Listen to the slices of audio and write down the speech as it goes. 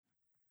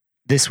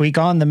This week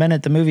on the Men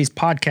at the Movies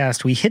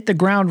podcast, we hit the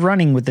ground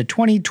running with the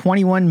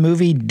 2021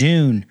 movie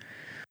Dune.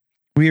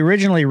 We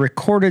originally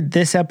recorded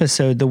this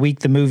episode the week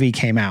the movie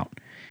came out,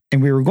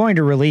 and we were going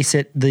to release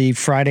it the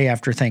Friday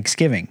after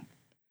Thanksgiving.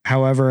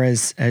 However,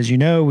 as you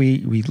know,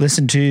 we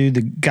listened to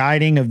the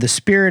guiding of the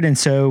Spirit, and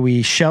so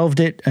we shelved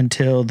it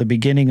until the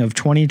beginning of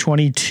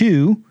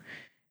 2022.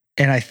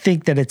 And I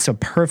think that it's a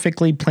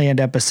perfectly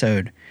planned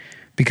episode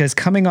because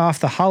coming off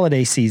the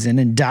holiday season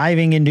and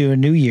diving into a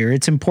new year,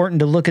 it's important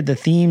to look at the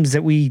themes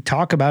that we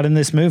talk about in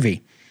this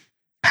movie.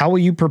 How will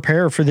you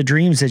prepare for the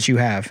dreams that you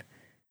have?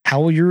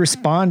 How will you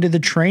respond to the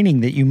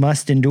training that you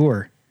must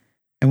endure?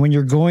 And when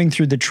you're going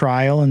through the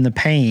trial and the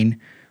pain,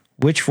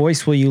 which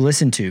voice will you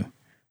listen to?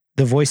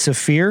 The voice of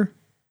fear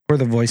or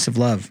the voice of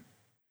love?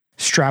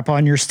 Strap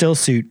on your still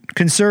suit,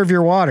 conserve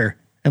your water,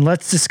 and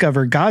let's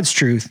discover God's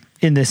truth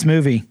in this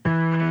movie.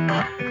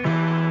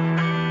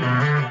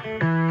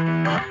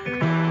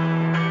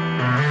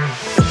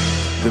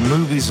 The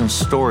movies and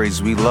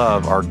stories we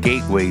love are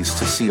gateways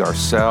to see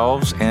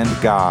ourselves and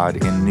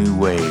God in new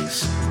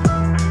ways.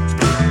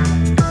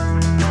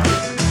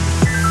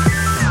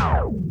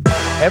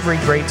 Every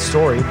great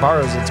story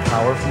borrows its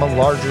power from a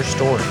larger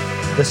story,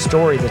 the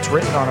story that's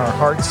written on our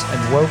hearts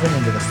and woven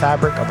into the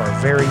fabric of our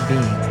very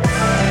being.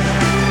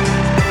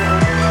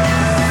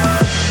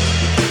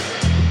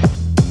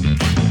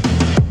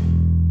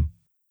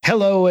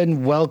 Hello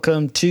and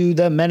welcome to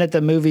the Men at the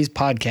Movies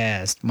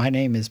podcast. My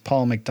name is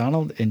Paul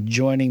McDonald, and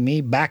joining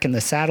me back in the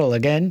saddle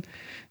again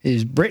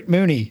is Britt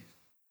Mooney.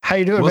 How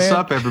you doing, What's man?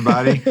 up,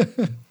 everybody?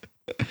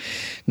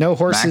 No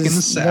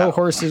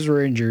horses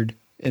were injured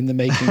in the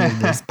making of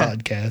this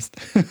podcast.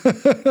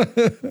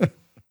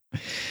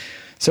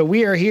 So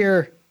we are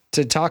here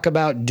to talk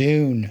about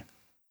Dune,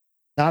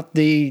 not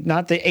the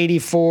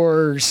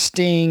 84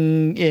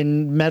 Sting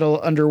in metal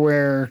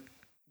underwear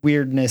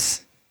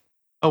weirdness.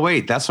 Oh,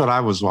 wait, that's what I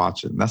was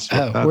watching. That's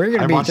what we're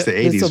going to be. Watched the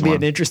 80s this will be one.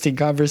 an interesting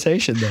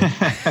conversation, then.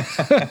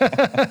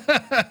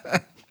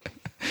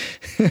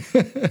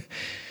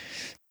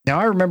 Now,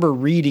 I remember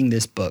reading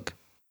this book.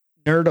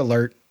 Nerd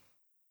alert.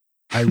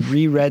 I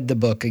reread the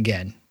book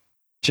again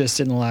just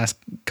in the last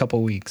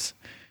couple weeks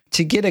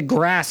to get a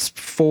grasp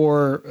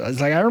for.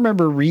 I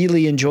remember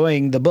really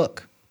enjoying the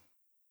book.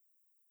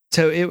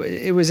 So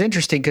it was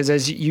interesting because,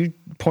 as you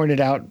pointed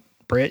out,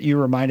 Britt, you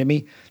reminded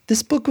me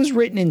this book was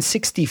written in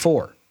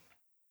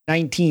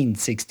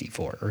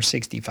 1964 or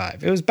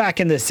 65. It was back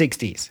in the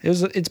 60s.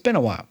 It's been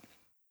a while.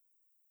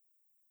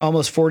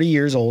 Almost 40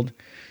 years old.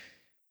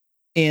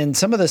 And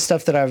some of the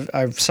stuff that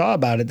I've saw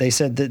about it, they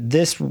said that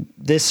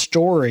this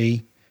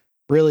story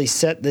really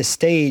set the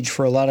stage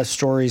for a lot of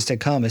stories to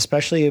come,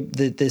 especially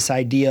this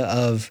idea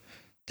of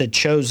the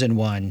chosen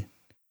one.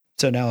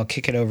 So now I'll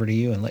kick it over to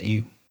you and let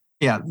you.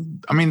 Yeah.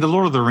 I mean, The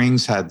Lord of the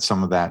Rings had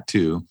some of that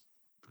too.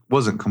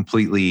 Wasn't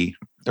completely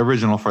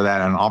original for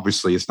that. And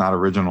obviously it's not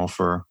original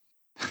for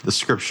the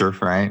scripture,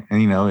 right?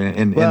 And,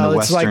 in the Western.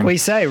 It's like we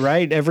say,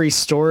 right? Every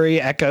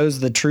story echoes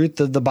the truth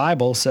of the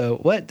Bible.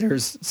 So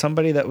there's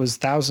somebody that was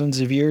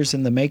thousands of years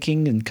in the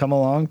making and come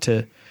along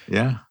to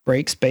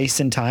break space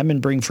and time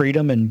and bring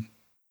freedom and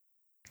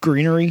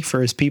greenery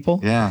for his people.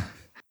 Yeah.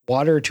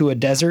 Water to a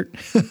desert.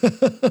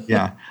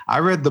 Yeah. I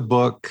read the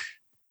book,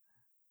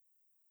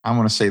 I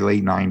want to say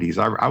late 90s.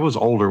 I was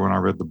older when I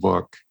read the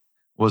book.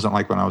 It wasn't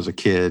like when I was a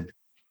kid,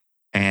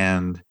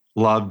 and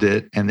loved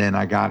it. And then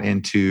I got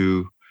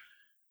into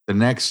the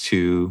next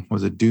two.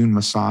 Was it Dune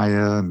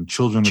Messiah and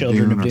Children of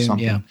Dune or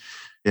something?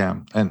 Yeah.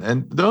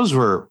 And those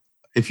were,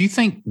 if you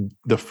think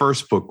the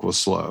first book was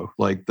slow,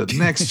 like the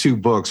next two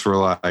books were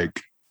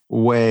like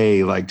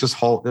they're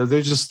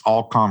just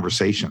all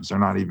conversations. They're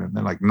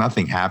like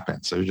nothing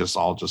happens. They're just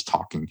all just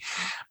talking.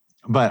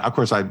 But of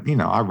course I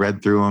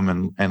read through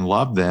them and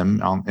loved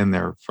them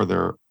for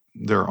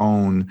their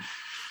own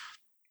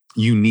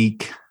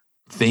unique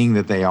thing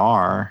that they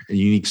are,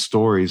 unique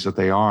stories that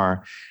they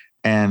are.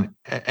 And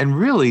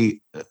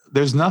really,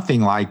 there's nothing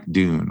like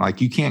Dune.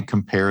 Like, you can't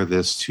compare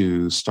this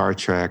to Star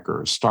Trek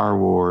or Star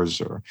Wars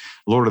or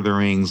Lord of the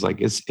Rings. Like,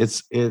 it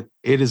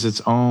is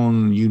its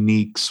own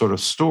unique sort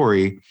of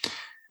story.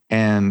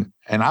 And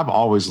I've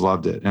always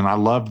loved it. And I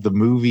loved the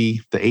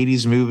movie, the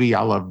 80s movie.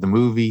 I loved the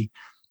movie.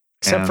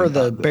 Except for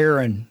the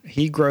Baron.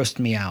 He grossed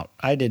me out.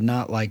 I did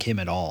not like him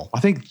at all. I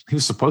think he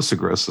was supposed to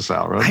gross us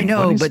out, right? I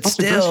know, but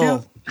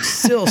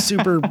still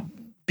super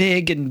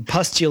big and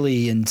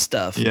pustully and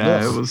stuff.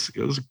 Yeah, it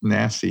was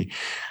nasty.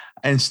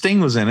 And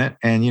Sting was in it,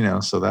 and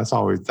so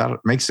that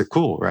makes it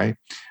cool, right?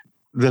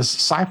 This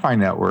Sci-Fi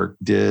Network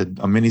did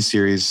a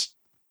miniseries,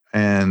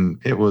 and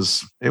it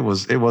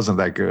wasn't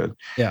that good.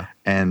 Yeah.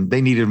 And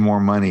they needed more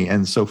money.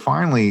 And so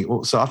finally,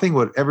 I think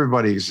what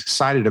everybody's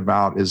excited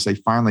about is they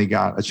finally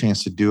got a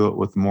chance to do it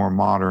with more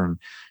modern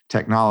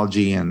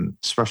technology and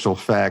special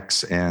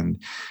effects and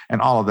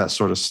all of that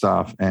sort of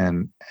stuff.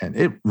 And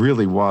it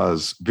really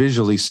was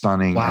visually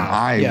stunning. Wow.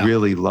 And I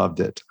really loved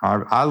it.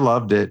 I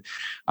loved it.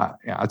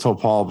 I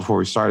told Paul before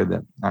we started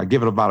that I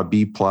give it about a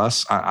B+.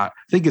 I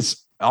think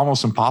it's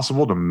almost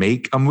impossible to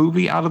make a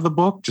movie out of the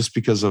book just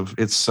because of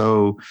it's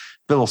so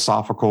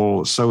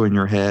philosophical, so in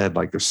your head.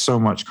 Like there's so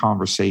much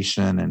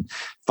conversation and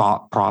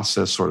thought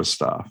process sort of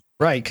stuff.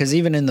 Right. Because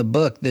even in the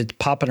book that's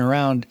popping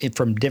around it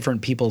from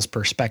different people's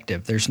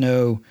perspective, there's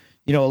no,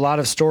 a lot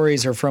of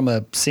stories are from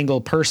a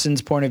single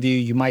person's point of view.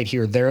 You might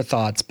hear their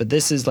thoughts, but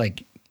this is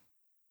like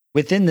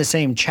within the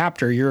same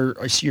chapter,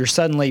 you're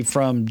suddenly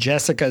from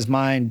Jessica's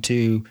mind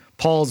to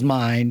Paul's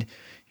mind.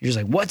 You're just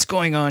like, what's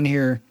going on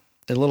here?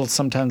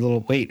 Sometimes a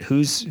little, wait,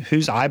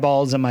 whose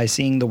eyeballs am I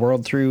seeing the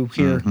world through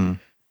here? Mm-hmm.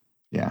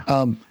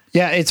 Yeah.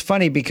 Yeah. It's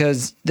funny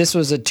because this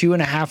was a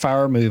 2.5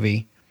 hour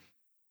movie.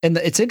 And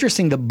it's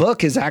interesting. The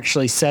book is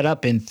actually set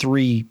up in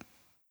 3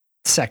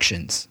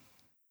 sections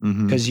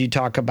because you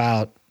talk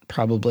about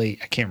probably,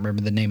 I can't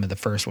remember the name of the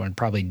first one,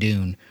 probably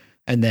Dune,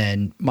 and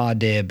then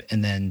Ma'dib,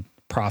 and then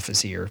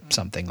Prophecy or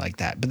something like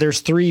that. But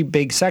there's 3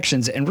 big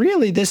sections. And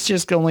really this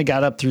just only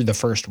got up through the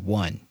first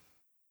one.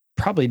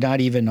 Probably not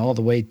even all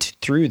the way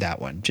through that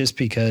one, just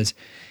because.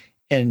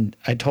 And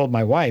I told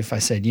my wife, I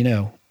said,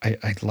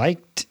 I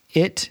liked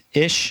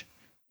it-ish.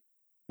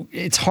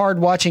 It's hard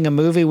watching a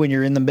movie when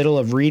you're in the middle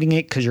of reading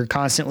it because you're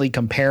constantly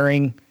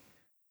comparing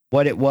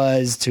what it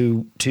was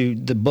to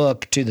the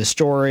book, to the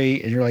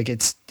story. And you're like,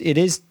 it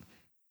is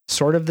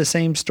sort of the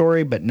same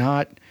story, but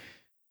not.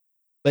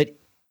 But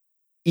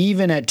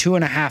even at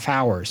 2.5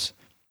 hours,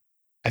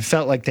 I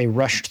felt like they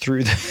rushed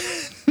through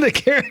the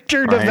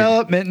character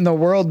development and the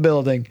world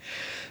building.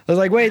 I was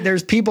like, wait,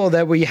 there's people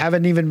that we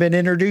haven't even been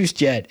introduced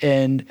yet.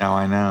 And now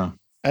I know.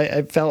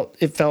 It felt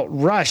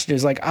rushed. It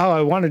was like, oh,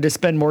 I wanted to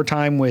spend more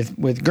time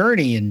with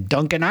Gurney and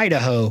Duncan,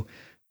 Idaho.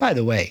 By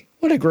the way,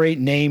 what a great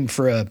name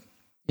for a,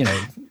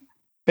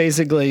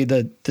 basically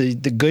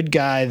the good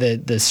guy,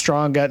 the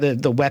strong guy,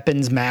 the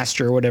weapons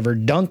master or whatever,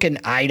 Duncan,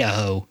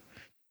 Idaho.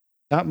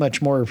 Not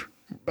much more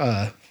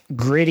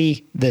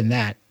gritty than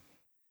that.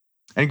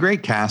 And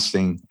great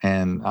casting.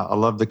 And I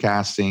love the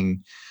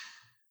casting.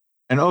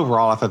 And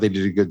overall, I thought they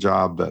did a good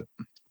job. But,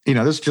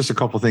 there's just a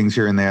couple things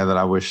here and there that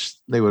I wish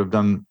they would have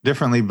done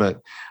differently.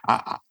 But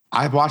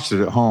I watched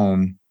it at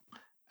home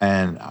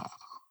and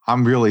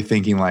I'm really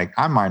thinking like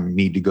I might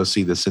need to go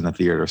see this in the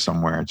theater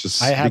somewhere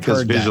just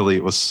because visually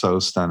it was so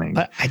stunning.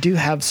 I do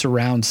have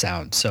surround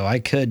sound, so I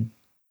could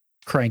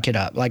crank it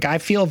up. Like I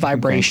feel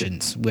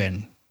vibrations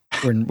when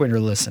we're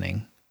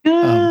listening.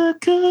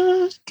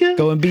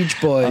 Going Beach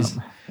Boys.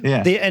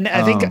 Yeah.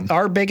 I think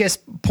our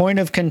biggest point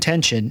of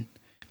contention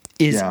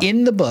is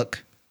in the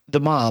book,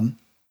 the mom,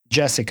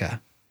 Jessica.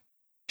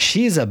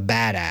 She's a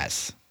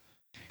badass.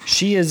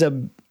 She is a,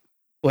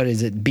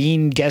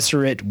 Bean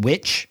Gesserit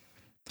witch.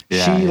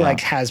 Yeah, she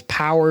has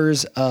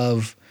powers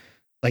of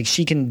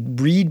she can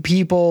read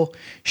people.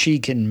 She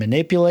can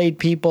manipulate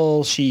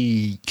people.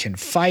 She can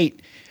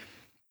fight.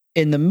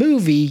 In the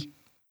movie,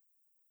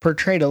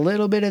 portrayed a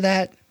little bit of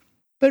that,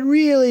 but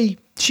really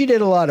she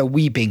did a lot of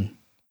weeping,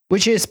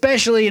 which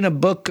especially in a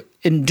book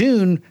in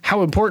Dune,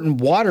 how important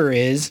water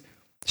is.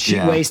 She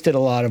wasted a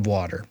lot of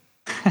water.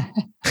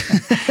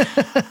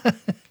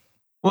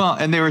 Well,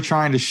 and they were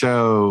trying to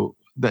show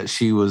that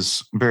she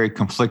was very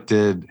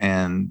conflicted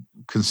and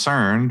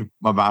concerned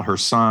about her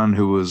son,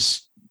 who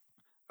was,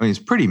 it's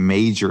a pretty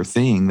major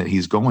thing that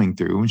he's going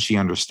through, and she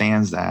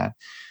understands that.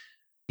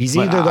 He's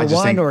either the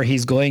one or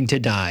he's going to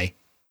die.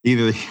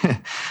 Either,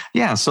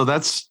 yeah. So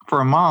that's for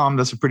a mom,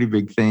 that's a pretty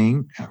big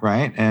thing,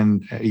 right?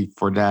 And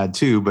for dad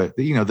too. But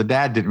the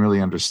dad didn't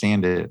really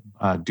understand it.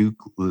 Duke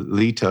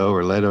Leto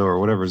or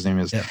whatever his name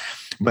is. Yeah.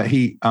 But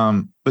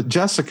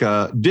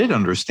Jessica did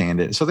understand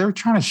it. So they were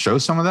trying to show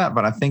some of that,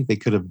 but I think they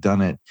could have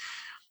done it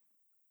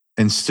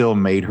and still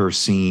made her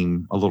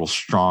seem a little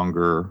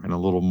stronger and a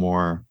little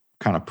more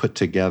kind of put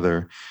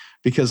together.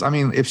 Because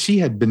if she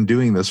had been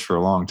doing this for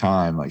a long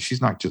time, she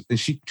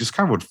just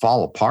kind of would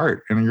fall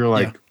apart. And you're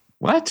like,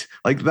 what?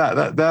 Like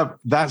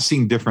that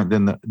seemed different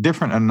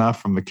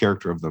enough from the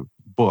character of the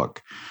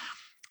book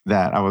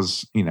that I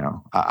was,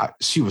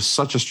 she was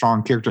such a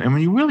strong character. And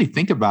when you really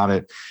think about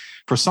it,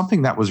 for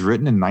something that was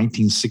written in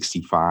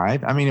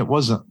 1965, it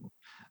wasn't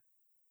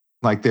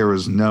like there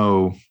was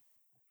no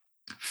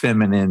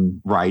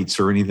feminine rights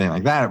or anything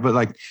like that. But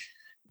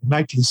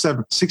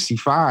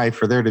 1965,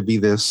 for there to be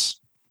this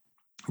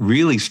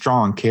really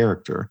strong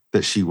character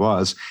that she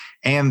was,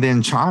 and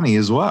then Chani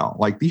as well.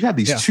 You had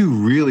these 2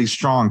 really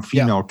strong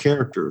female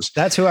characters.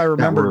 That's who I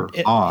remember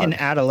in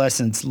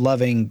adolescence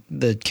loving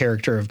the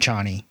character of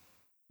Chani.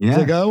 Yeah.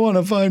 He's I want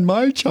to find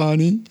my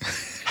Chani.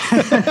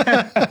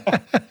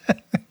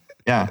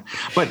 Yeah.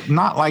 But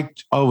not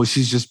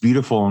she's just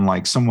beautiful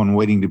and someone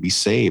waiting to be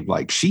saved.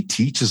 She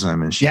teaches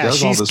him and she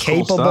does all this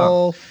capable,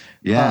 cool stuff.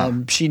 Yeah.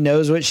 She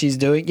knows what she's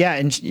doing. Yeah.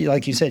 And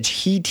like you said,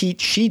 she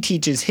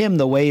teaches him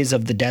the ways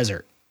of the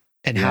desert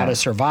and how to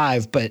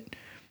survive. But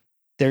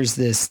there's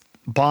this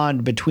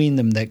bond between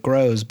them that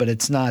grows, but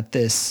it's not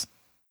this,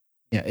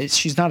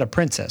 she's not a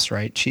princess,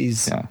 right?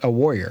 She's a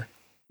warrior.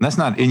 And that's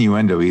not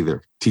innuendo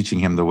either, teaching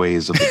him the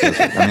ways of the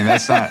desert.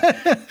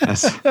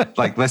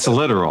 That's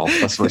literal.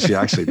 That's what she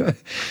actually does.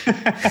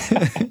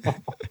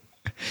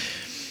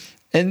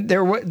 And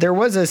there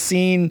was a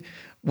scene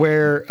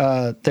where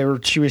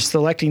she was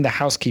selecting the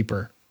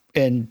housekeeper,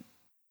 and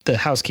the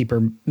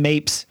housekeeper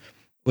Mapes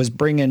was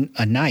bringing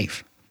a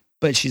knife,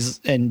 but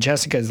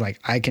Jessica's like,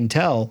 I can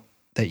tell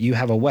that you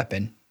have a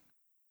weapon,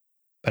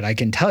 but I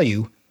can tell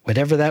you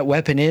whatever that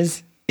weapon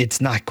is, it's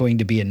not going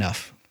to be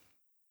enough.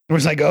 It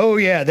was like, oh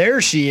yeah,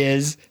 there she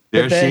is.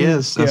 There she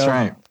is. That's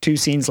right. 2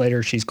 scenes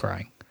later, she's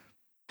crying.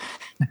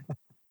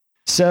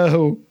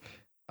 So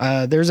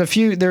there's a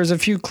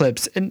few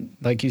clips, and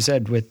like you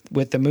said,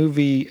 with the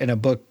movie and a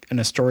book and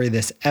a story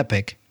this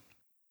epic,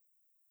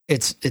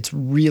 it's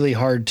really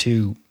hard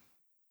to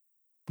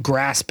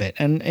grasp it,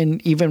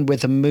 and even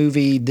with a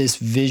movie this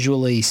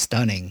visually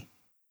stunning,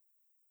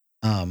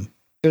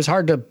 it was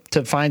hard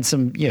to find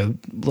some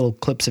little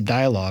clips of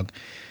dialogue.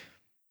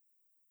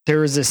 There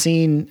was a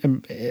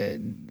scene,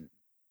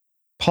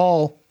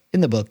 Paul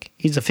in the book,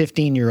 he's a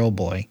 15-year-old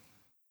boy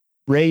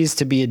raised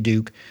to be a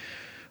duke.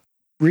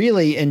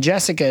 Really, and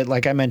Jessica,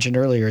 like I mentioned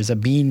earlier, is a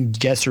Bene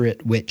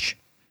Gesserit witch,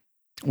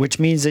 which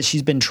means that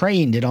she's been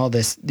trained in all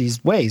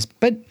these ways.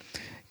 But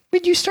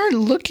when you start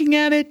looking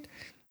at it,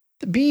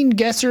 the Bene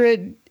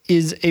Gesserit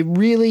is a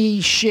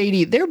really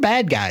shady. They're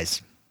bad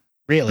guys,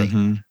 really.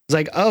 Mm-hmm. It's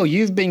like, oh,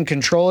 you've been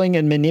controlling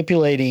and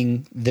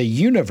manipulating the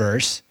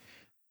universe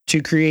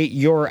to create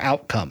your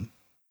outcome.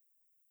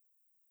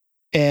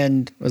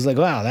 And I was like,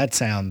 wow, that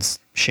sounds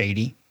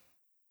shady.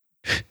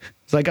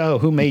 It's like, oh,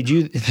 who made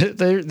you?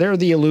 They're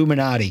the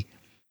Illuminati.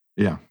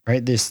 Yeah.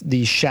 Right.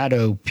 These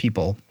shadow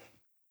people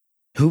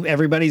who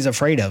everybody's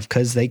afraid of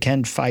because they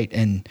can fight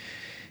and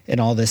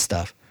all this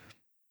stuff.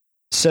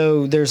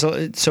 So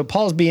so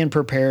Paul's being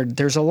prepared.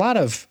 There's a lot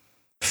of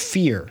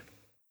fear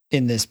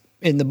in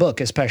the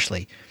book,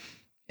 especially.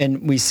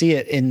 And we see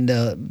it in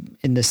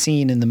the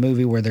scene in the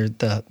movie where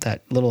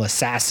that little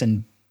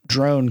assassin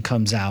drone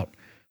comes out,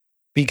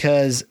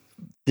 because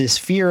this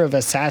fear of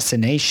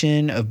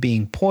assassination, of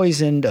being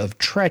poisoned, of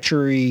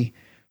treachery,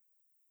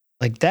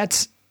 like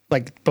that's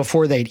like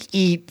before they'd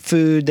eat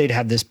food, they'd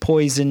have this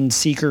poison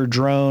seeker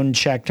drone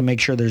check to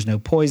make sure there's no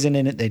poison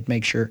in it. They'd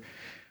make sure,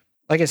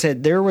 like I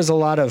said, there was a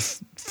lot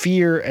of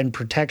fear and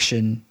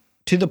protection,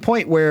 to the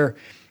point where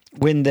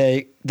when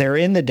they're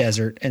in the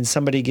desert and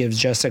somebody gives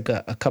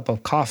Jessica a cup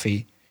of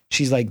coffee,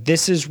 she's like,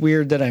 this is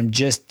weird that I'm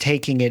just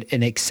taking it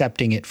and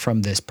accepting it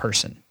from this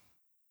person.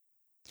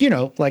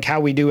 Like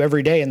how we do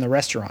every day in the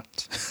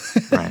restaurants.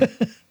 Right.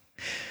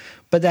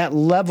 But that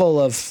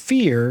level of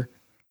fear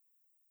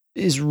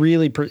is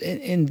really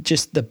in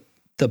just the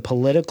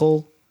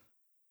political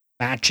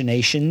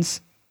machinations,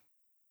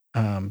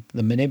 the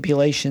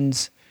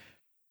manipulations.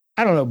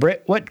 I don't know,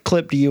 Britt, what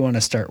clip do you want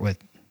to start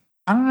with?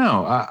 I don't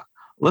know.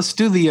 Let's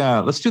do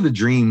the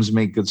dreams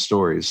make good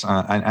stories.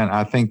 And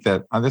I think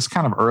that that's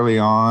kind of early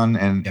on.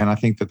 And I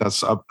think that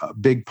that's a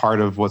big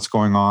part of what's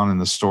going on in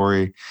the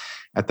story.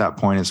 At that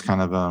point, is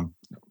kind of a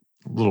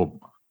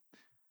little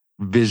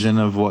vision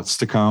of what's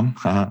to come.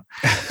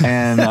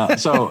 And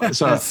so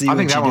I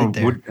think that one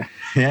would,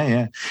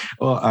 yeah.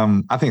 Well,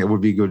 I think it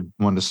would be a good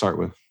one to start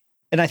with.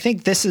 And I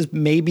think this is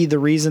maybe the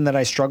reason that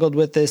I struggled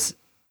with this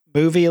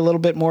movie a little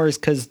bit more, is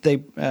because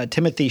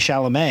Timothée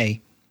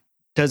Chalamet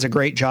does a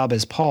great job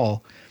as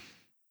Paul.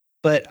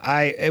 But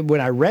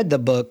when I read the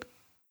book,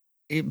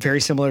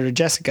 very similar to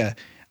Jessica,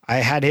 I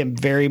had him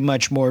very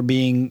much more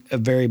being a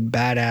very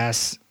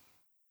badass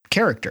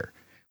character.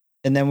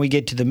 And then we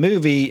get to the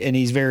movie and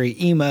he's very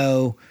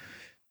emo,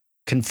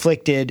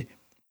 conflicted,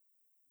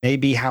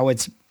 maybe how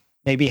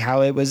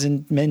it was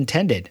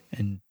intended.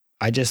 And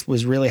I just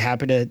was really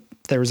happy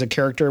there was a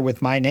character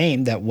with my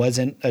name that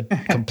wasn't a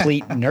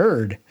complete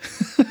nerd.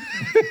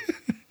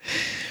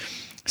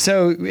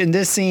 So in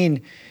this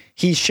scene,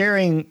 he's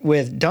sharing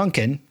with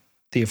Duncan,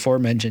 the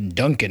aforementioned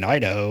Duncan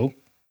Idaho,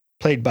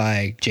 played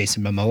by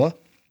Jason Momoa.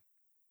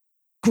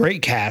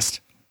 Great cast,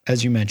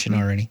 as you mentioned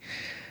already.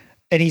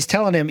 And he's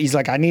telling him, he's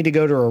like, I need to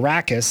go to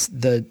Arrakis,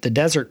 the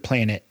desert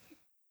planet.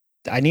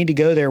 I need to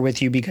go there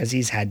with you because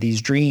he's had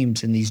these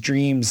dreams, and these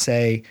dreams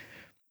say,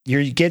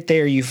 you get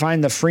there, you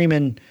find the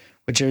Freemen,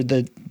 which are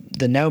the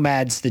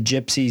nomads, the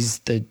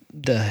gypsies,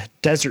 the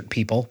desert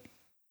people.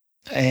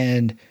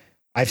 And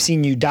I've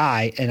seen you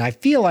die. And I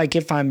feel like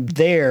if I'm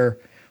there,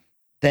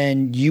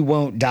 then you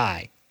won't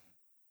die.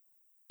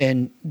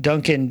 And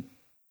Duncan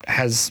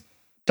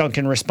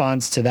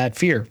responds to that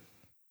fear.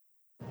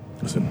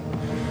 Listen,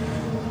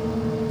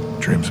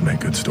 dreams make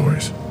good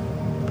stories,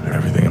 but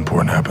everything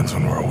important happens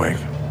when we're awake,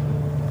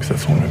 because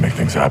that's when we make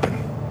things happen.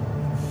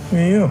 Look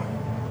at you.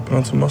 Put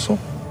on some muscle?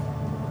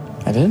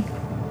 I did?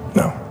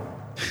 No.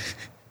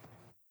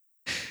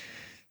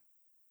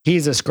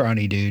 He's a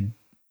scrawny dude,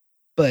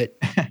 but,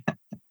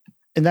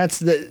 and that's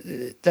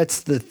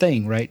the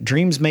thing, right?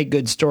 Dreams make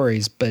good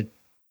stories, but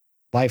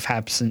life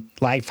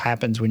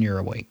happens when you're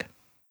awake.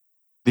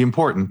 The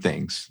important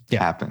things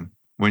happen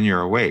when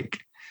you're awake.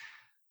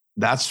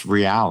 That's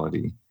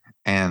reality.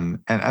 And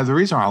the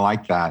reason I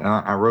like that, and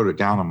I wrote it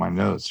down on my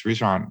notes, the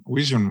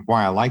reason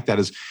why I like that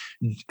is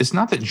it's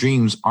not that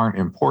dreams aren't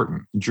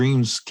important.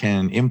 Dreams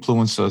can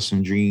influence us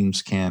and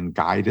dreams can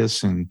guide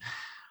us. And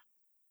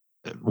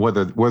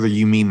whether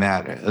you mean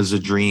that as a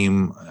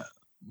dream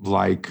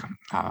like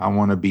I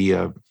want to be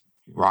a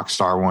rock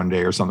star one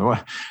day or something,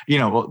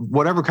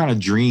 whatever kind of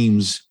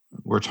dreams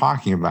we're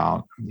talking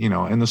about,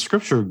 in the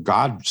scripture,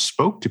 God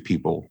spoke to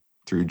people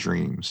through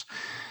dreams.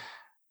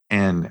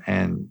 And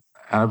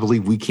I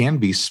believe we can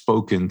be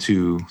spoken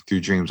to through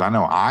dreams. I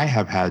know I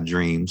have had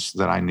dreams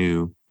that I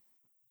knew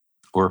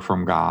were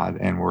from God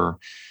and were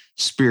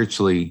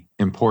spiritually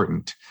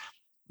important.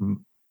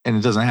 And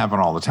it doesn't happen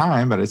all the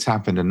time, but it's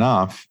happened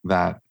enough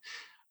that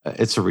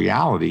it's a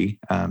reality,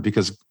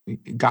 because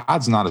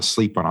God's not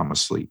asleep when I'm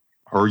asleep,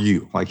 or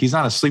you. Like, he's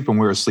not asleep when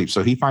we're asleep.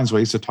 So he finds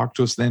ways to talk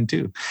to us then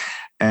too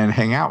and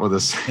hang out with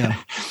us. Yeah.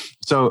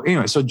 So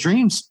anyway, so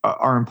dreams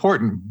are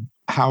important.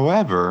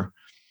 However,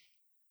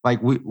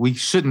 like we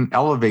shouldn't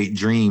elevate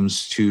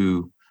dreams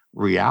to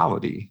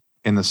reality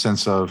in the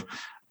sense of,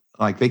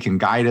 like, they can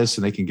guide us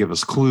and they can give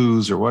us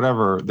clues or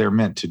whatever they're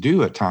meant to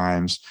do at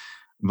times.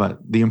 But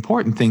the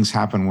important things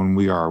happen when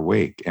we are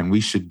awake, and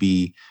we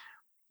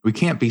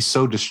can't be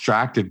so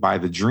distracted by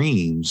the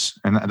dreams.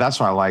 And that's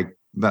why I like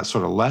that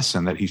sort of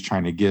lesson that he's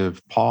trying to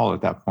give Paul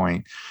at that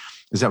point,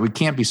 is that we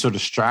can't be so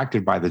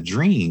distracted by the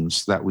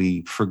dreams that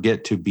we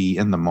forget to be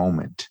in the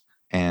moment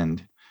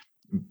and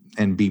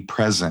be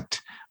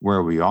present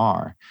where we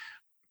are.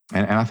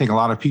 And I think a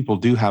lot of people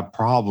do have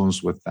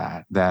problems with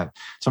that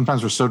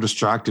sometimes we're so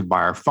distracted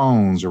by our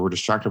phones, or we're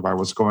distracted by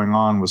what's going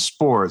on with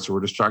sports, or we're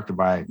distracted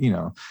by,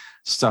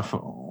 stuff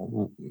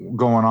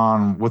going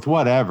on with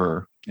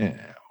whatever,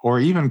 or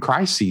even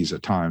crises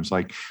at times.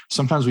 Like,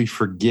 sometimes we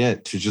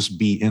forget to just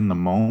be in the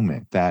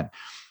moment, that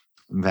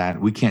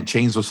we can't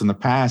change what's in the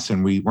past,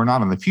 and we're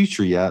not in the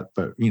future yet,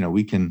 but,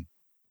 we can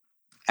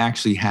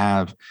actually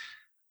have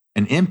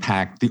an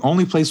impact. The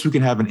only place we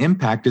can have an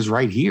impact is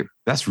right here.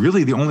 That's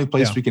really the only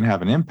place we can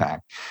have an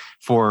impact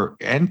for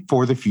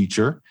the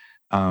future.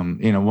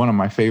 One of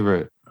my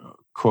favorite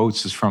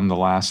quotes is from the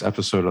last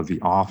episode of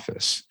The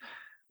Office,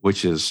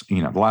 which is,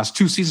 the last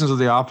 2 seasons of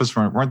The Office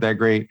weren't that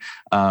great.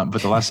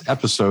 But the last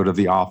episode of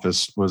The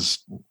Office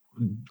was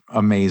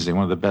amazing.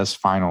 One of the best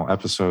final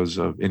episodes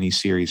of any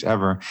series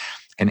ever.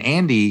 And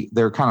Andy,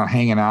 they're kind of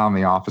hanging out in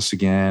the office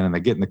again, and they're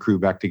getting the crew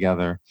back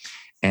together.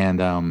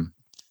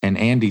 And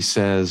Andy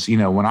says,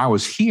 when I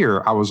was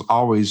here, I was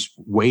always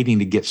waiting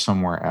to get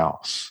somewhere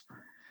else.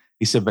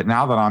 He said, but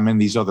now that I'm in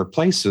these other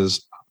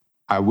places,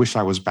 I wish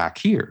I was back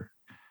here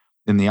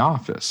in the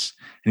office.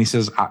 And he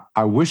says,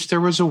 I wish there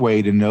was a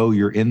way to know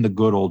you're in the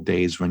good old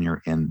days when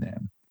you're in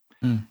them.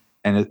 Mm.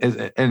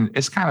 And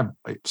it's kind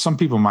of, some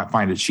people might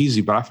find it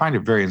cheesy, but I find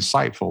it very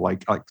insightful.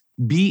 Like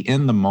be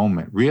in the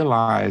moment.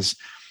 Realize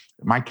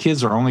my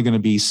kids are only going to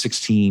be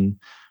 16,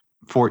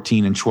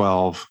 14, and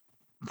 12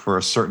 for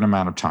a certain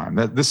amount of time.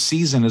 That this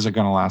season isn't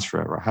going to last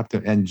forever. I have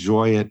to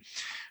enjoy it.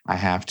 I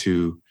have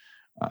to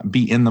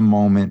be in the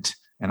moment,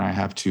 and I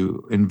have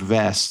to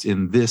invest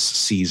in this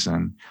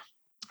season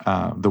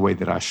the way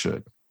that I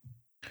should.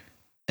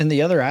 And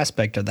the other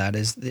aspect of that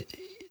is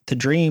the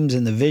dreams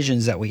and the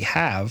visions that we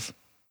have,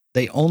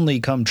 they only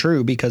come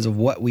true because of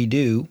what we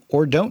do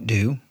or don't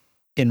do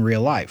in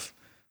real life.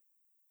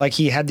 Like,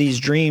 he had these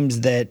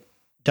dreams that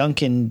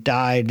Duncan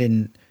died,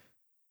 and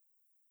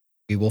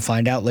we will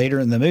find out later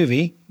in the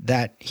movie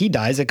that he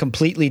dies a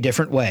completely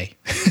different way.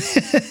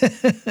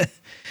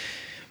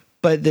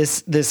 But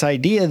this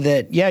idea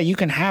that, you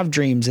can have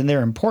dreams and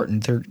they're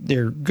important,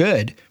 they're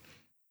good,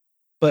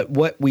 but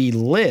what we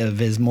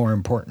live is more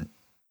important.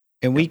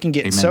 And we can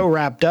get so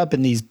wrapped up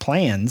in these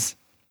plans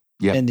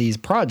and these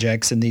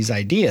projects and these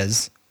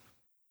ideas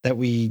that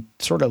we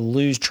sort of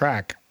lose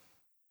track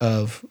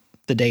of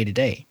the day to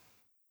day.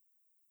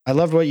 I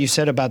loved what you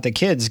said about the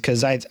kids,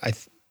 because I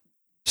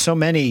so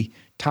many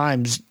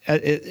times,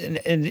 and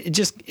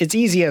it's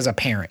easy as a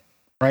parent,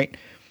 right?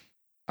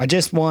 I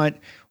just want,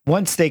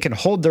 once they can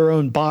hold their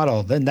own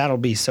bottle, then that'll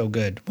be so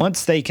good.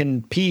 Once they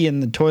can pee in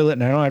the toilet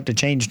and I don't have to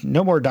change,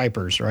 no more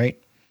diapers, right?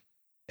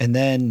 And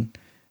then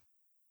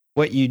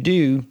what you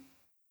do,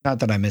 not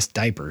that I miss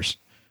diapers,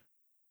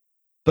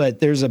 but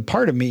there's a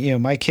part of me,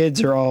 my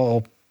kids are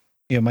all,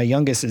 my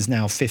youngest is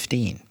now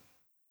 15.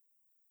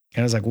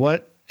 And I was like,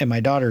 what? And my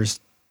daughter's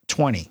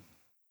 20.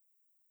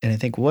 And I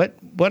think what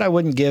I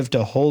wouldn't give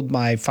to hold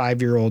my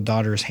 5-year-old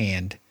daughter's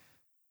hand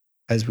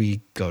as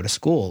we go to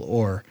school,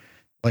 or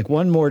like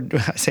one more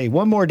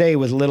day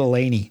with little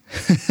Lainey.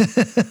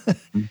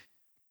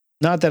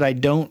 Not that I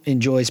don't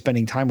enjoy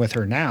spending time with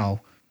her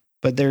now,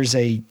 but there's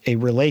a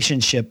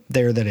relationship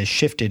there that has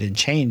shifted and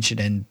changed.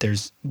 And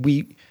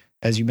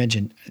as you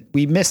mentioned,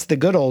 we miss the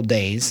good old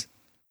days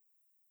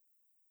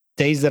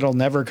that'll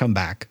never come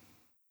back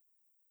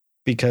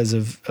because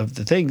of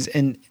the things.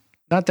 And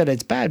not that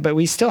it's bad, but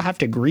we still have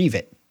to grieve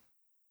it.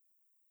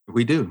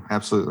 We do.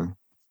 Absolutely.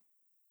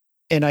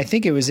 And I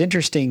think it was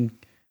interesting.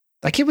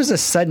 Like, it was a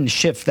sudden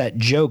shift, that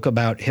joke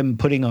about him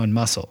putting on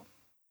muscle.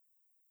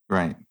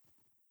 Right.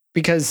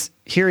 Because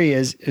here he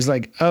is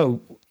like, oh,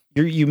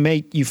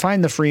 you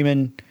find the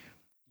Freeman,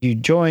 you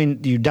join,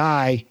 you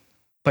die,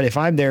 but if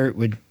I'm there, it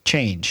would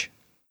change.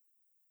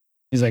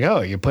 He's like, oh,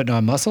 you're putting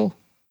on muscle?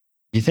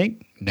 You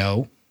think?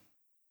 No.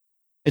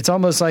 It's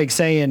almost like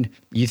saying,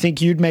 you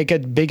think you'd make a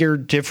bigger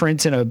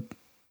difference in a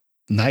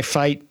knife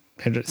fight?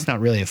 It's not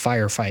really a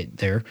firefight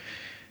there.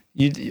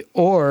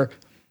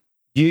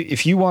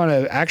 If you want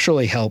to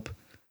actually help,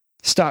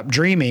 stop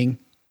dreaming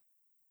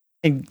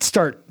and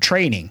start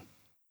training.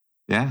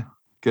 Yeah,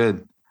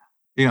 good.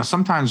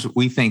 Sometimes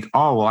we think,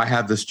 oh, well, I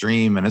have this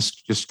dream and it's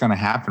just going to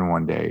happen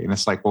one day. And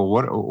it's like, well,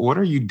 what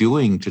are you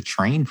doing to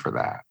train for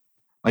that?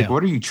 Like,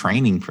 what are you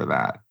training for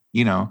that?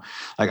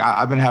 Like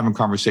I've been having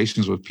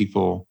conversations with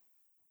people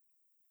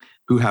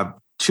who have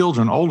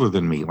children older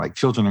than me, like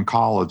children in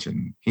college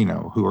and,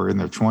 who are in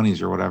their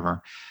 20s or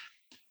whatever.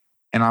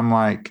 And I'm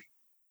like,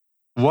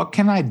 what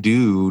can I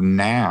do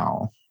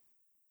now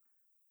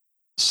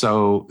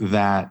so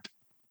that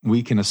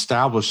we can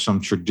establish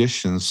some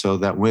traditions so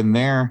that when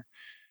they're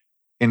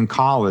in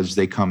college,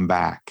 they come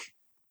back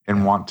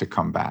and want to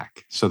come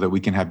back so that we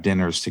can have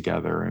dinners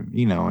together and,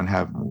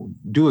 and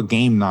do a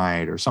game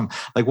night or something.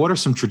 Like, what are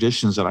some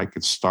traditions that I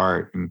could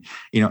start? And,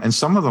 and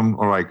some of them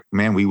are like,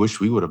 man, we wish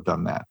we would have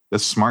done that.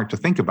 That's smart to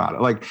think about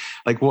it. Like,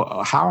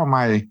 well, how am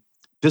I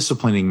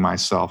disciplining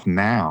myself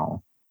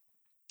now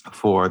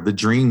for the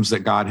dreams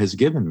that God has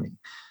given me?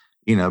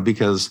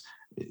 Because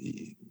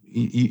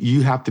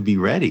you have to be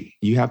ready.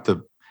 You have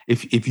to,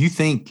 if you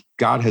think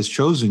God has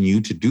chosen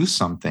you to do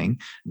something,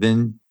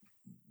 then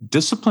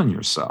discipline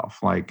yourself.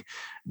 Like,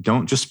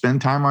 don't just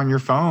spend time on your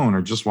phone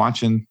or just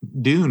watching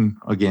Dune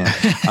again,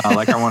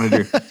 like I want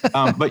to do.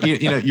 But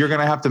you're going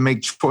to have to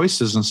make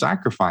choices and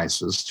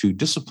sacrifices to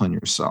discipline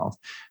yourself,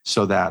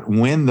 so that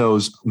when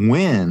those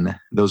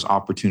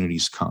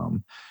opportunities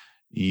come,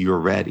 you're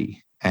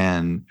ready.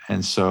 And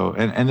so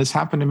it's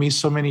happened to me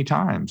so many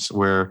times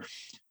where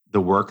the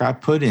work I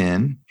put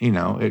in,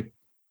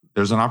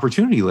 there's an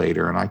opportunity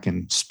later, and I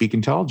can speak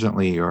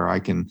intelligently, or I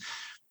can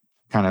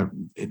kind of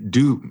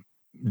do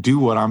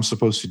what I'm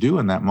supposed to do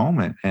in that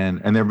moment.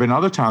 And there have been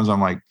other times I'm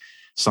like,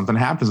 something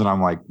happens and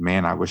I'm like,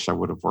 man, I wish I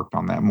would have worked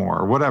on that more,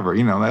 or whatever,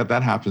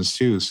 that happens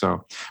too.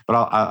 So, but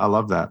I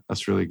love that.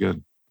 That's really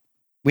good.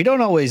 We're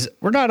not always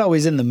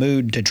in the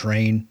mood to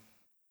train.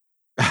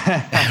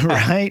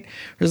 Right?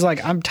 It's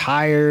like, I'm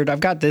tired. I've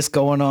got this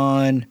going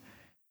on.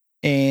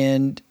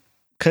 And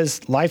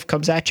because life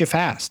comes at you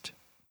fast,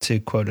 to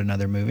quote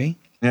another movie.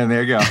 Yeah,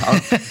 there you go.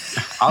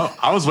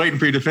 I was waiting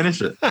for you to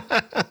finish it.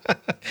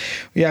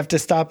 We have to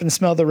stop and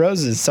smell the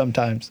roses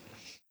sometimes.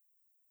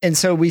 And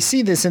so we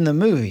see this in the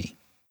movie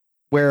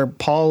where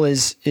Paul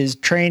is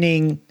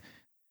training.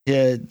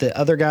 The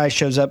other guy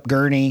shows up,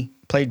 Gurney,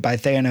 played by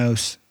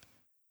Thanos.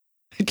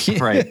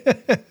 Right.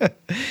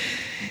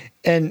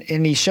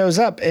 And he shows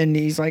up and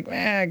he's like,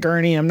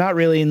 Gurney, I'm not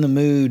really in the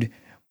mood.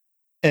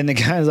 And the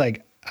guy's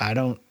like, I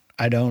don't.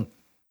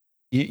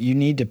 You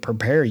need to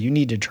prepare. You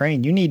need to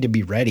train. You need to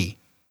be ready.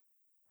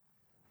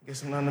 I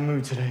guess I'm not in the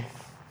mood today.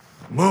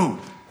 Mood?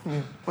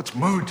 What's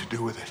mood to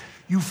do with it?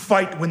 You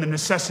fight when the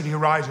necessity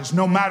arises,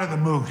 no matter the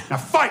mood. Now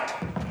fight!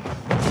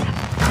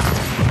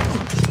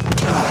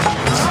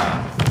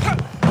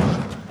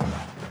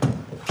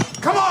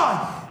 Come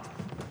on!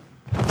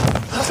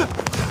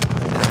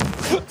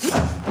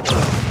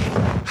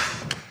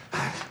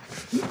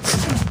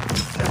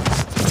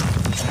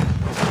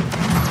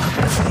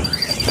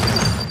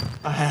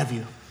 I have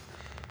you.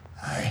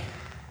 Aye.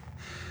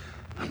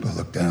 But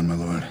look down, my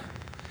lord.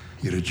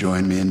 You're to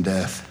join me in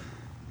death.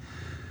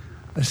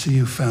 I see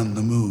you found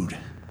the mood.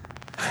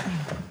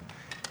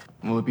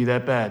 Will it be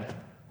that bad?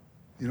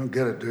 You don't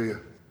get it, do you?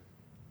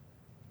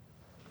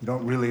 You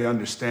don't really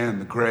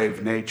understand the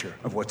grave nature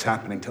of what's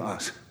happening to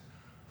us.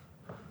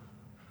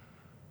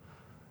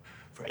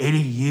 For 80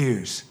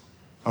 years,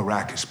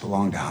 Arrakis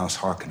belonged to House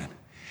Harkonnen.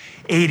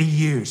 80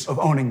 years of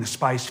owning the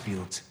spice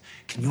fields.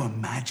 Can you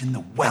imagine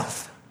the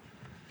wealth?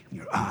 In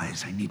your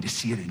eyes, I need to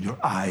see it in your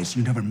eyes.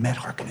 You never met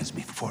Harkonnens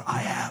before. I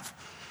have.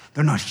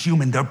 They're not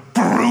human, they're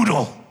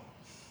brutal.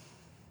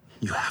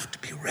 You have to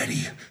be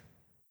ready.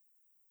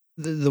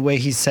 The way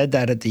he said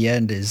that at the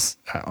end is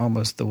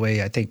almost the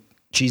way I think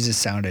Jesus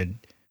sounded.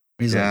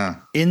 He's like,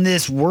 in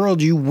this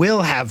world, you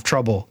will have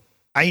trouble.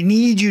 I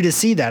need you to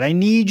see that. I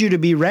need you to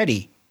be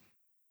ready.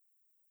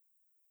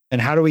 And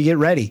how do we get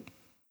ready?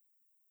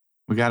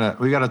 We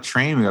gotta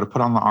train. We gotta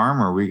put on the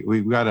armor. We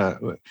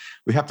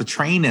have to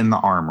train in the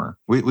armor.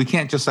 We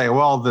can't just say,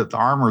 well, the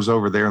armor is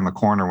over there in the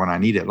corner when I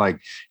need it.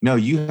 Like, no,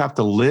 you have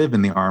to live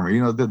in the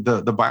armor.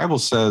 The Bible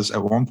says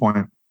at one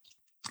point,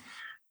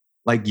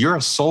 like, you're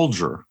a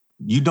soldier.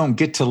 You don't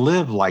get to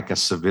live like a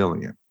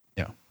civilian.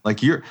 Yeah.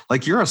 Like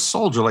you're a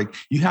soldier. Like,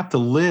 you have to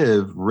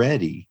live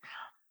ready.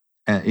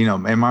 And,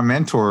 and my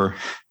mentor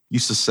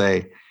used to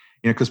say,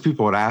 because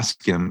people would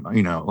ask him,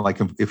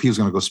 like if he was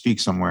going to go speak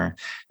somewhere,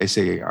 they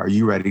say, are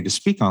you ready to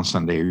speak on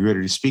Sunday? Are you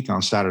ready to speak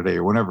on Saturday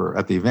or whenever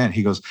at the event?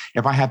 He goes,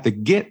 if I have to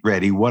get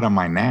ready, what am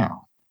I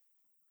now?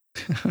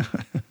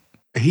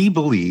 He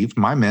believed,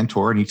 my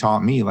mentor, and he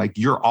taught me, like,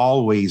 you're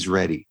always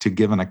ready to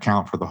give an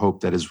account for the hope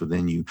that is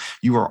within you.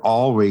 You are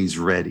always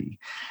ready.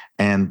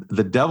 And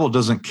the devil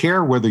doesn't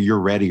care whether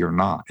you're ready or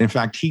not. In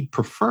fact, he'd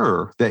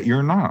prefer that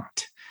you're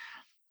not.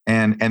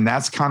 And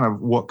that's kind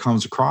of what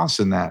comes across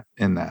in that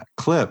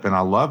clip. And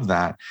I love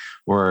that,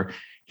 where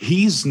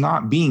he's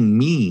not being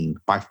mean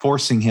by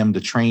forcing him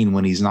to train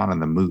when he's not in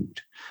the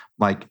mood.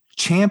 Like,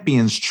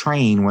 champions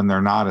train when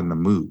they're not in the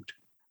mood.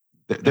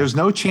 There's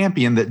no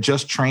champion that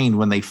just trained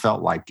when they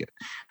felt like it,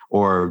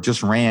 or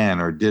just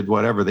ran or did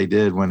whatever they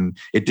did when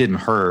it didn't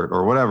hurt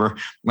or whatever.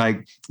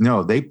 Like,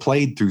 no, they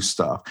played through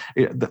stuff.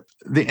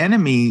 The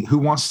enemy who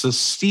wants to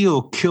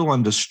steal, kill,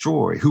 and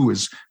destroy, who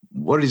is,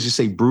 what does he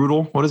say?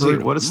 Brutal? What is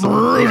it? What is the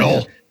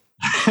brutal?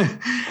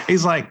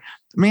 He's like,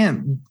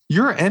 man,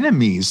 your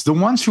enemies, the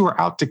ones who are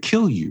out to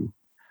kill you,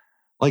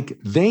 like,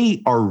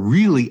 they are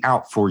really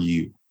out for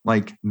you.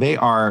 Like, they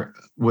are,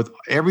 with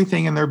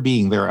everything in their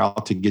being, they're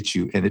out to get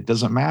you. And it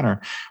doesn't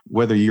matter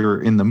whether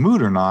you're in the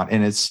mood or not.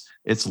 And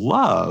it's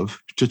love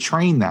to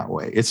train that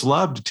way. It's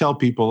love to tell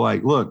people,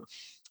 like, look,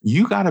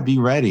 you got to be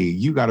ready.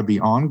 You got to be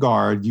on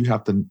guard. You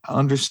have to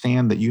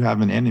understand that you have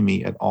an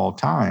enemy at all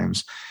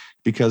times,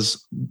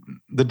 because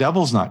the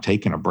devil's not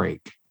taking a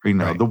break.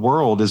 Right. The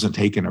world isn't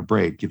taking a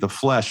break. The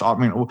flesh, I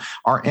mean,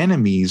 our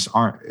enemies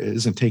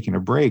isn't taking a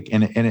break.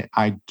 And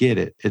I get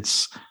it.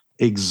 It's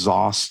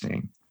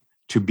exhausting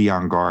to be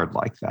on guard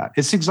like that.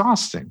 It's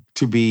exhausting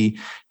to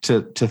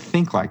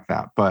think like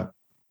that. But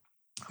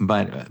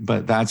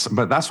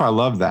that's why I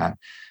love that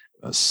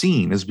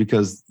scene, is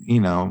because,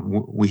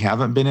 we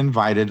haven't been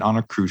invited on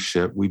a cruise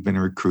ship. We've been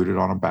recruited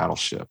on a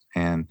battleship,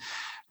 and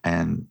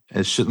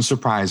it shouldn't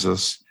surprise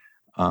us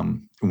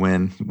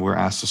when we're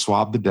asked to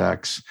swab the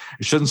decks.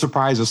 It shouldn't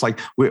surprise us. Like,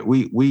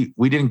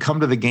 we didn't come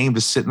to the game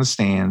to sit in the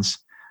stands.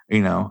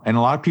 And a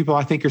lot of people,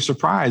 I think, are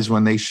surprised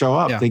when they show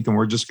up thinking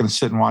we're just going to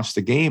sit and watch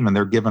the game, and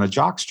they're given a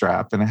jock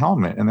strap and a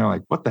helmet, and they're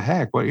like, "What the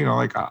heck? What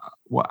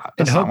what?"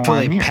 And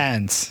hopefully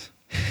pants.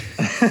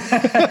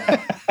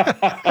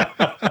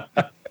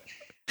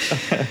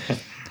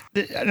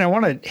 And I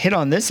want to hit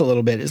on this a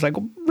little bit. It's like,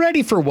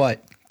 ready for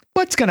what?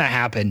 What's going to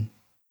happen?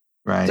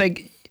 Right. It's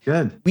like,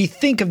 good. We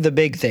think of the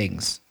big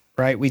things,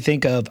 right? We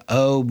think of,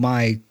 oh,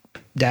 my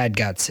dad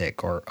got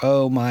sick, or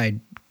oh, my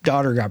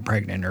daughter got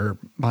pregnant, or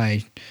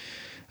my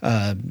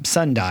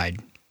son died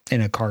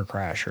in a car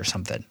crash or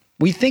something.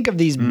 We think of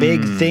these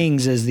big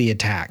things as the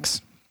attacks.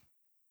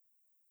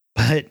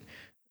 But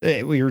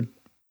we were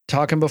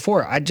talking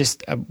before.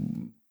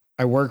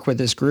 I work with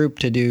this group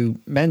to do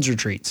men's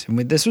retreats. And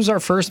this was our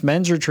first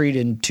men's retreat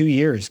in 2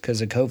 years because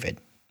of COVID.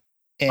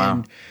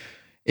 And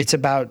it's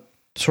about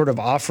sort of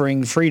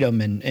offering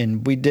freedom.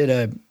 And we did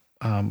a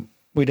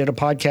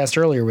podcast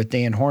earlier with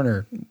Dan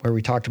Horner where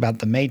we talked about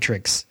the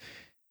Matrix.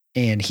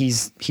 And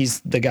he's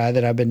the guy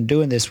that I've been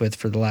doing this with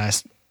for the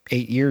last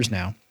 8 years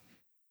now.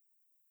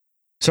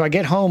 So I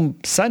get home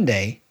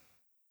Sunday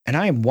and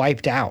I am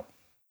wiped out.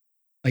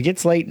 Like,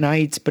 it's late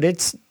nights, but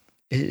it's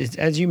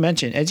as you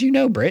mentioned, as you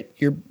know, Britt,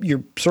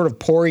 you're sort of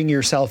pouring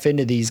yourself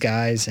into these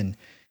guys, and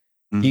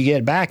you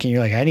get back and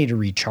you're like, I need to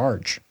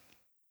recharge.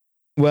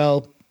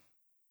 Well,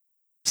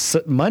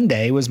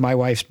 Monday was my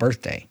wife's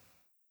birthday.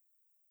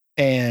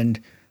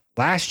 And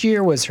last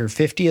year was her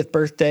 50th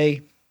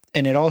birthday.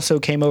 And it also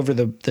came over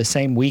the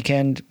same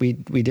weekend. We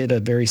did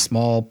a very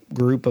small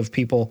group of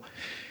people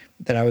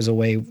that I was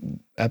away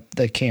at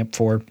the camp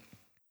for.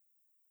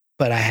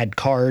 But I had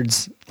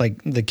cards.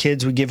 Like, the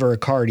kids would give her a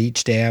card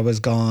each day I was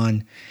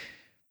gone.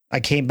 I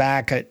came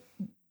back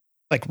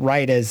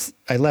right as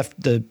I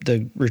left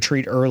the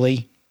retreat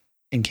early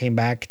and came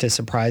back to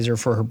surprise her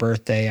for her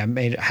birthday.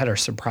 Had a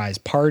surprise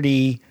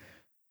party,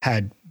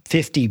 had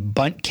 50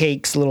 bundt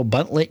cakes, little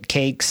buntlet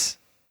cakes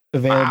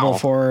available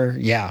for her.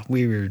 Yeah,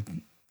 we were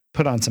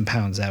put on some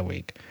pounds that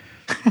week.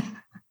 I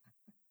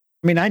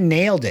mean, I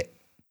nailed it.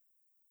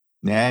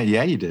 Yeah,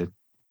 you did.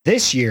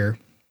 This year,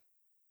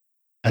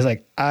 I was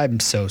like, I'm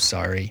so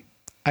sorry.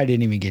 I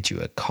didn't even get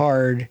you a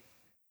card.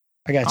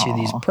 I got you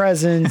these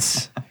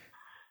presents.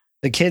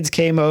 The kids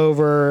came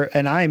over,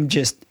 and I'm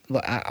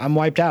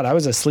wiped out. I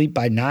was asleep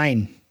by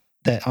 9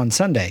 on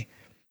Sunday.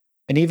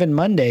 And even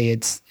Monday,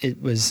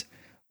 it was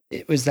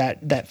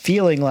that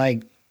feeling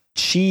like,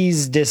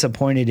 she's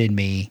disappointed in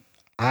me.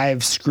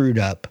 I've screwed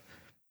up.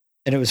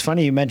 And it was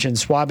funny you mentioned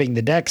swabbing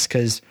the decks,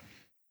 because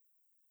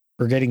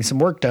we're getting some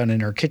work done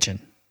in our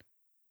kitchen.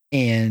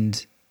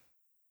 And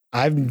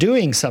I'm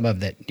doing some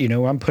of it.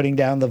 I'm putting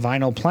down the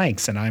vinyl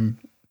planks, and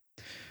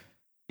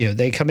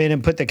they come in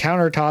and put the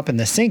countertop and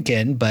the sink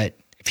in. But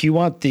if you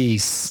want the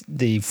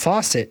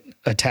faucet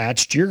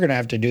attached, you're going to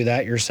have to do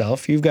that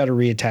yourself. You've got to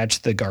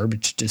reattach the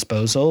garbage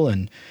disposal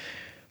and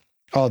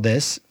all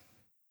this.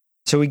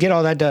 So we get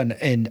all that done,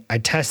 and I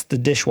test the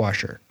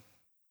dishwasher.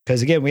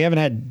 Because again, we haven't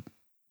had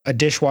a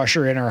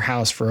dishwasher in our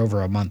house for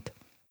over a month.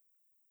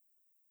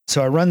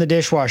 So I run the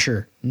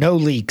dishwasher, no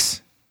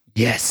leaks.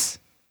 Yes.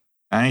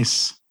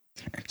 Nice.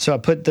 So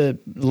I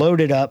load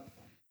it up.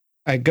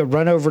 I go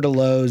run over to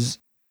Lowe's.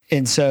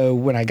 And so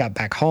when I got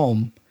back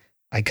home,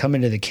 I come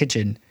into the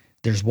kitchen.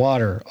 There's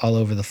water all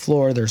over the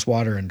floor. There's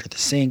water under the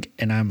sink.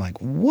 And I'm like,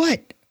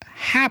 what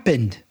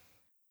happened?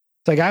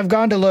 It's like, I've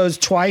gone to Lowe's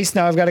twice.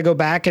 Now I've got to go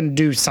back and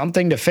do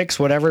something to fix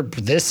whatever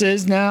this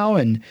is now.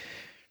 And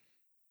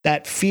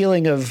that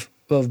feeling of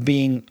of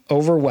being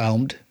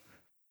overwhelmed,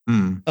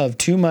 of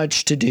too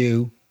much to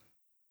do.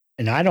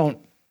 And I don't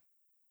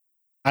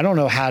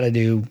know how to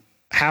do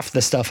half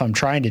the stuff I'm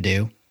trying to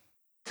do.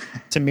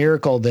 It's a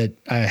miracle that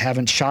I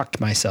haven't shocked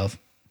myself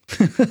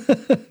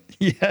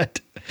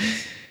yet.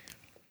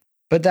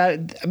 But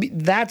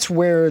that's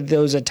where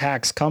those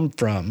attacks come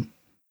from.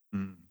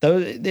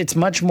 It's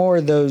much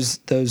more those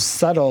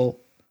subtle.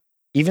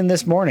 Even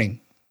this morning,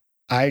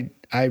 I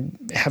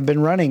have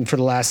been running for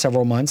the last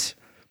several months,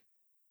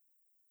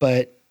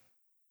 but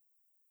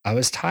I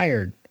was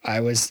tired.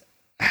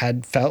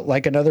 Had felt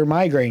like another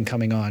migraine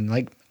coming on,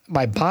 like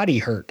my body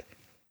hurt.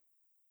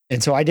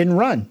 And so I didn't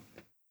run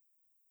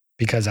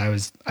because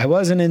I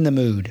wasn't in the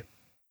mood.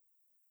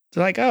 It's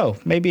like, oh,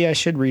 maybe I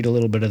should read a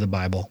little bit of the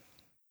Bible.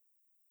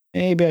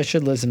 Maybe I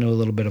should listen to a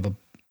little bit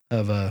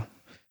of a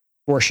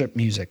worship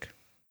music.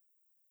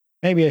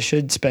 Maybe I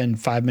should spend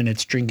 5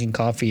 minutes drinking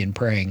coffee and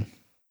praying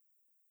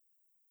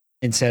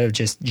instead of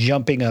just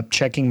jumping up,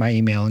 checking my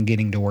email and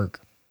getting to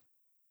work.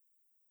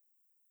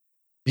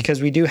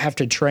 Because we do have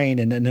to train.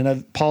 And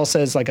then Paul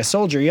says like a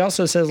soldier. He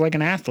also says like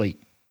an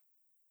athlete.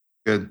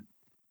 Good.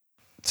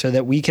 So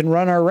that we can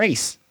run our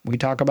race. We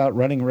talk about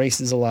running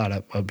races a lot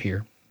up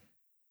here.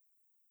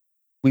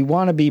 We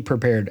want to be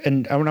prepared.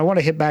 And I want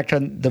to hit back to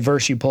the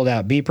verse you pulled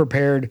out. Be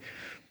prepared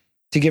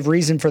to give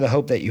reason for the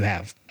hope that you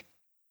have.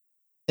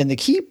 And the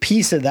key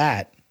piece of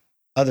that,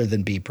 other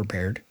than be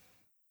prepared,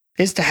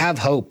 is to have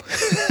hope.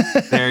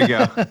 There you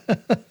go.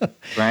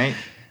 Right?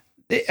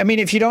 I mean,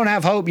 if you don't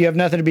have hope, you have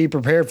nothing to be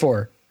prepared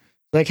for.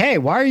 Like, hey,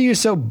 why are you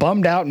so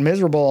bummed out and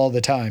miserable all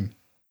the time?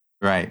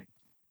 Right.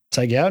 It's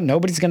like, yeah,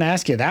 nobody's going to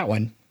ask you that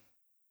one.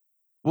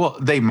 Well,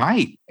 they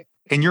might.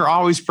 And you're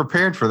always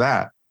prepared for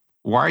that.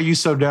 Why are you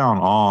so down?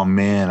 Oh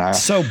man, I'm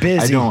so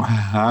busy.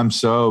 I'm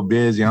so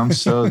busy. I'm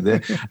so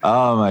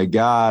oh my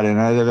God.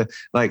 And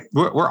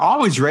we're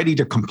always ready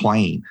to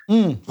complain.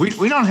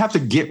 We don't have to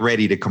get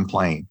ready to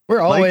complain.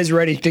 We're always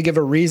ready to give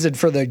a reason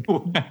for the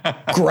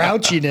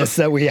grouchiness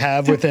that we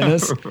have within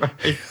us.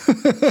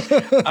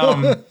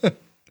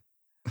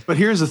 But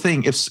here's the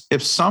thing.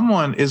 If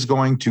someone is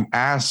going to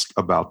ask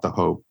about the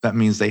hope, that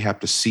means they have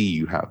to see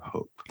you have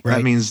hope. Right.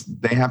 That means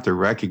they have to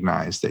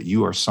recognize that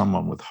you are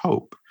someone with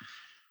hope.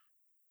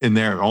 And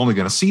they're only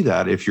going to see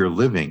that if you're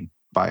living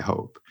by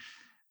hope.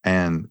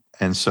 And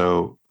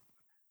so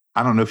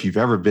I don't know if you've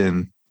ever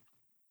been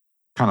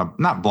kind of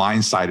not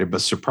blindsided,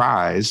 but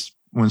surprised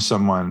when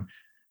someone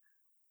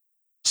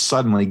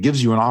suddenly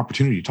gives you an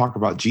opportunity to talk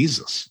about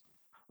Jesus.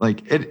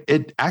 Like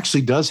it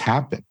actually does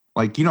happen.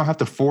 Like you don't have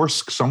to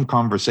force some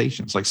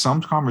conversations. Like some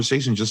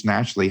conversations just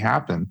naturally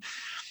happen.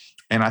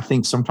 And I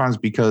think sometimes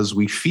because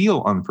we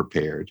feel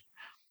unprepared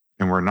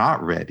and we're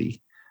not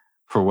ready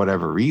for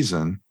whatever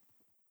reason,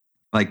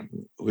 like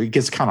it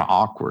gets kind of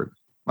awkward.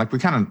 Like we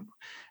kind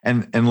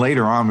of, and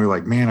later on we're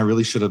like, man, I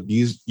really should have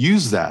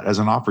used that as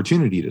an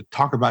opportunity to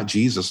talk about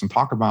Jesus and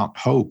talk about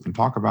hope and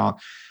talk about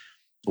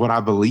what I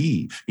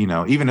believe,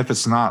 even if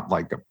it's not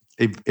like a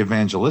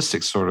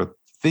evangelistic sort of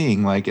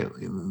thing, like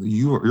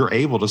you're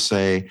able to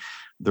say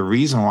the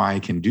reason why I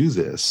can do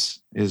this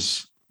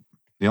is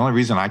the only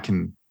reason I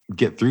can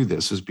get through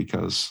this is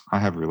because I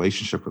have a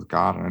relationship with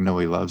God and I know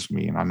he loves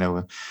me and I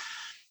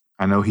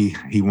know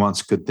he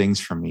wants good things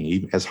for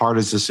me, as hard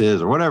as this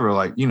is or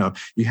whatever,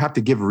 you have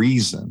to give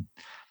reason.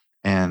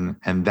 And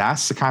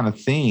that's the kind of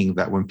thing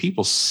that when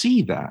people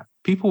see that,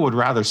 people would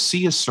rather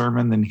see a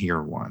sermon than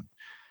hear one.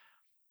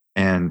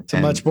 And it's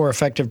much more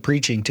effective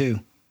preaching too.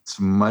 It's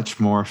much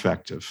more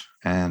effective.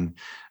 And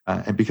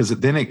because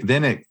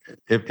then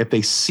if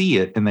they see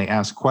it and they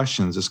ask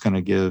questions, it's going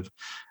to give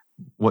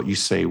what you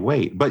say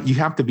weight, but you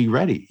have to be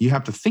ready. You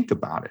have to think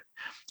about it.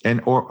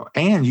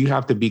 And you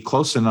have to be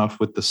close enough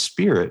with the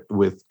Spirit,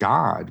 with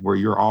God, where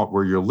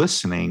you're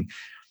listening.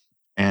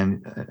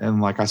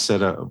 And like I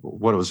said, a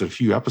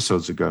few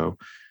episodes ago,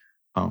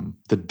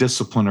 the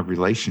discipline of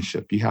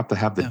relationship. You have to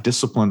have the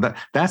discipline.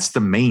 That's the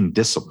main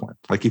discipline.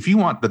 Like if you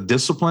want the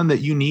discipline that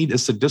you need,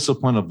 it's the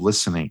discipline of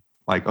listening.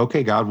 Like,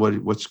 okay, God,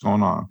 what's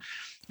going on?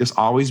 Just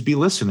always be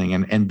listening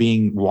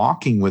and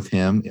walking with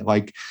him.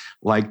 Like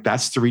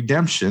that's the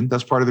redemption.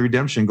 That's part of the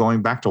redemption,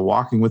 going back to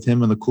walking with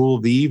him in the cool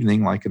of the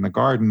evening, like in the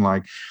garden.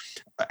 Like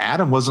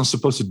Adam wasn't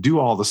supposed to do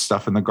all the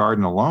stuff in the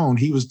garden alone.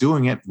 He was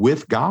doing it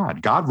with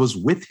God. God was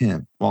with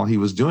him while he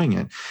was doing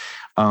it.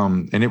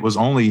 And it was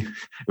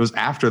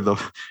after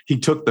he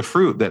took the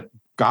fruit that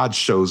God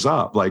shows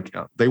up. Like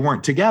they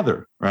weren't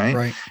together,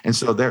 right? And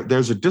so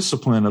there's a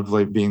discipline of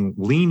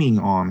leaning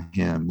on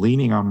him,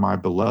 leaning on my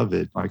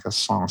beloved, like a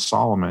Song of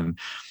Solomon.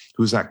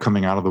 Who's that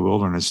coming out of the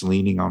wilderness,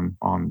 leaning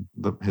on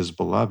his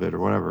beloved or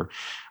whatever.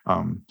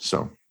 And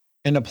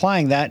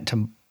applying that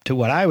to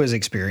what I was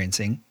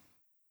experiencing.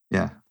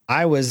 Yeah,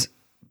 I was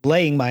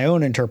laying my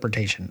own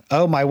interpretation.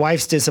 Oh, my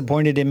wife's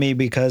disappointed in me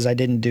because I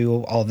didn't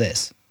do all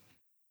this.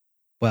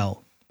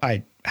 Well,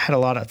 I had a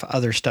lot of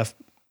other stuff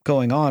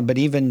going on, but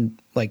even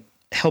like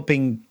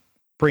helping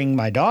bring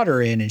my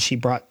daughter in, and she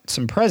brought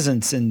some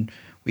presents, and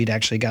we'd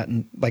actually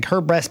gotten like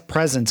her best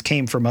presents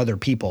came from other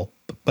people,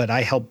 but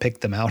I helped pick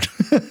them out.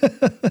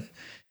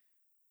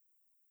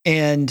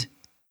 And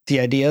the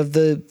idea of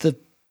the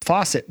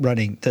faucet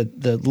running,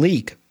 the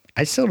leak,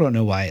 I still don't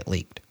know why it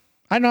leaked.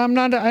 I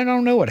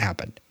don't know what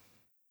happened.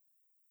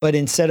 But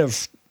instead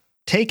of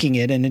taking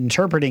it and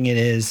interpreting it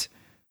as,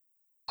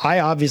 I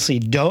obviously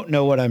don't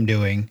know what I'm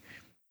doing.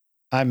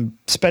 I'm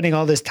spending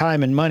all this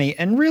time and money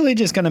and really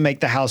just going to make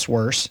the house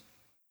worse.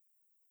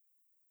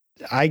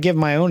 I give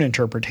my own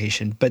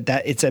interpretation, but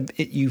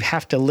you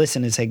have to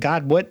listen and say,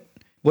 God,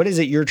 what is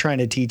it you're trying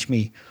to teach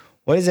me?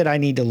 What is it I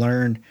need to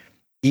learn?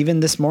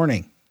 Even this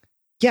morning.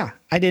 Yeah,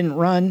 I didn't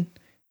run,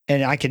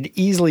 and I could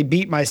easily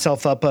beat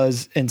myself up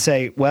and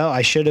say, well,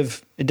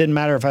 it didn't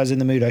matter if I was in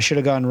the mood. I should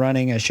have gone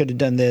running. I should have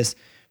done this.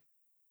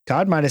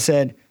 God might have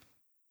said,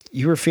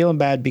 you were feeling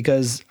bad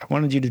because I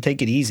wanted you to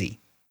take it easy.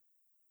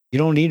 You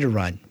don't need to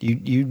run.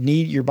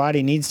 Your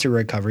body needs to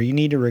recover. You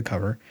need to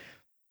recover.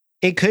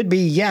 It could be,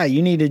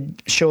 you need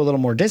to show a little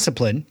more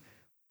discipline,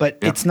 but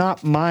It's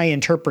not my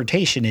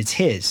interpretation. It's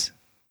his.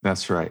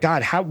 That's right.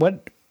 God,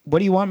 what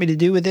do you want me to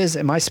do with this?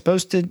 Am I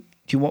supposed to,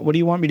 what do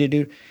you want me to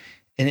do?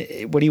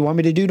 And what do you want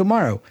me to do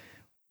tomorrow?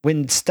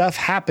 When stuff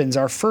happens,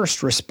 our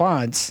first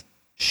response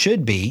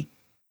should be,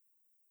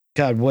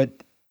 God, what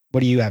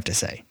do you have to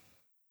say?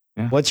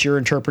 Yeah. What's your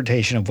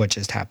interpretation of what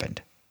just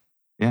happened?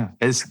 Yeah,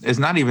 it's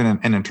not even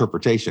an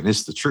interpretation.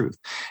 It's the truth.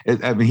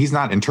 He's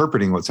not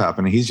interpreting what's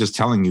happening. He's just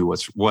telling you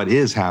what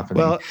is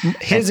happening. Well,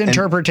 his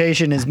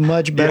interpretation is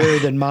much better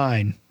than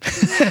mine.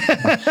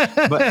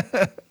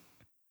 But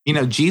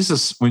when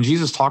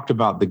Jesus talked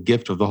about the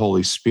gift of the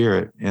Holy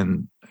Spirit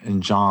in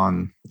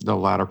John, the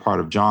latter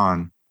part of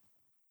John,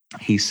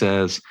 he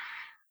says,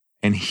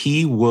 and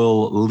he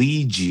will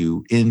lead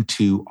you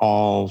into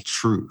all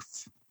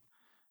truth.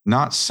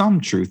 Not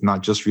some truth,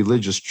 not just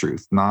religious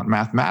truth, not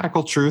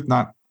mathematical truth,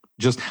 not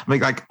just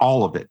like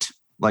all of it.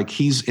 Like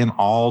he's in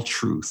all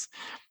truth,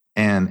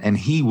 and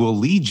he will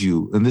lead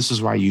you. And this is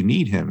why you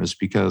need him, is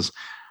because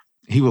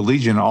he will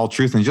lead you in all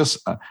truth. And just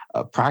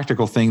a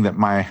practical thing that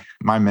my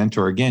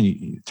mentor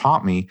again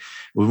taught me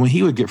was when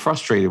he would get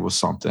frustrated with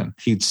something,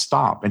 he'd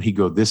stop and he'd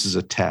go, "This is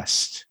a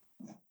test."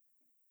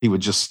 He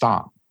would just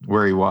stop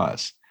where he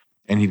was,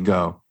 and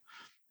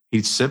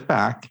he'd sit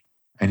back.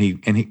 And he,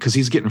 because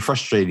he's getting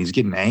frustrated, he's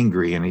getting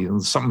angry,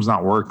 and something's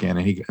not working.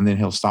 And then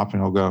he'll stop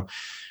and he'll go,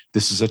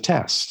 "This is a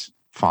test,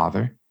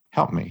 Father,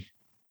 help me.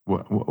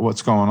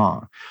 What's going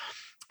on?"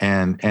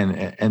 And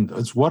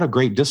it's what a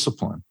great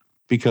discipline,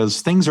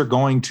 because things are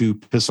going to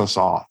piss us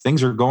off.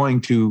 Things are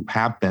going to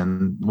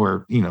happen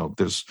where,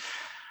 there's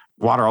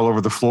water all over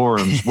the floor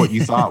and what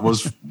you thought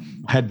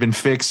had been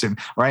fixed, and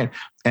right.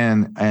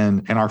 And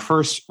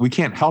we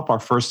can't help our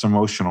first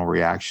emotional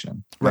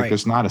reaction. Like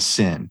There's not a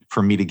sin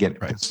for me to get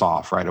pissed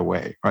off right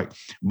away. Right.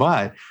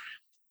 But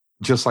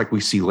just like we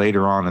see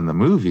later on in the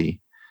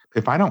movie,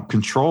 if I don't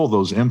control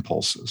those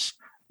impulses,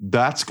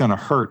 that's going to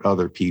hurt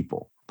other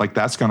people. Like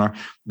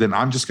then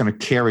I'm just going to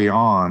carry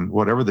on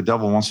whatever the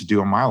devil wants to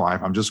do in my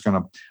life. I'm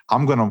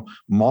going to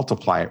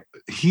multiply it.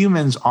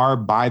 Humans are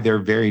by their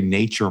very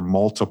nature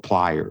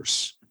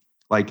multipliers.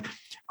 Like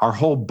our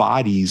whole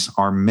bodies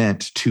are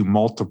meant to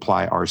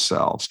multiply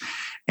ourselves.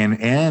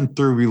 And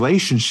through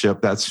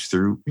relationship, that's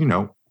through,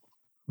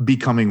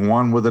 becoming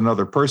one with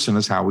another person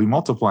is how we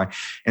multiply.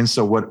 And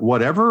so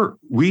whatever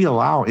we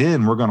allow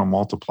in, we're going to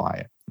multiply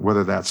it.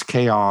 Whether that's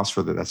chaos,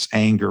 whether that's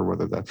anger,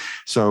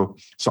 so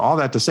all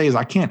that to say is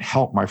I can't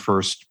help my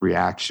first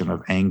reaction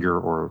of anger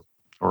or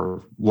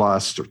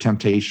lust or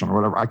temptation or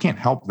whatever. I can't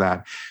help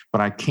that,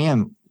 but I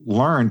can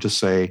learn to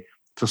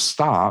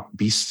stop,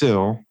 be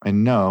still,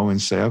 and know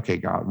and say, okay,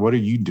 God, what are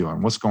you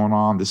doing? What's going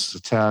on? This is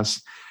a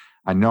test.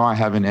 I know I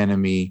have an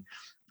enemy.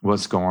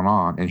 What's going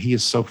on? And he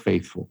is so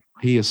faithful.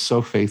 He is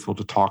so faithful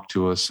to talk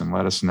to us and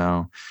let us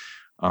know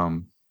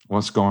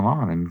what's going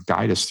on and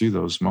guide us through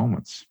those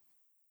moments.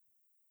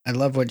 I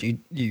love what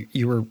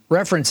you were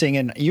referencing,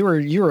 and you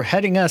were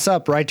heading us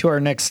up right to the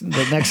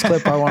next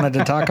clip I wanted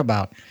to talk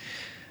about.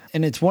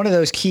 And it's one of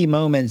those key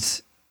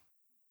moments,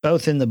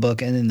 both in the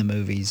book and in the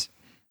movies,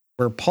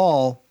 where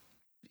Paul,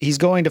 he's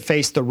going to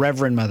face the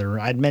Reverend Mother.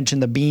 I'd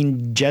mentioned the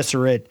Bene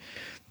Gesserit,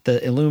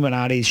 the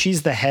Illuminati.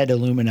 She's the head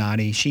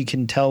Illuminati. She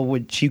can tell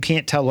you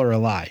can't tell her a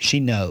lie. She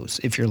knows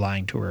if you're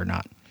lying to her or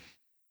not.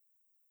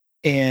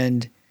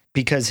 And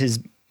because his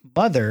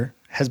mother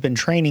has been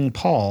training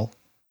Paul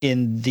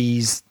in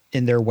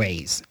their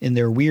ways, in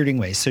their weirding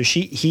ways. So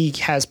he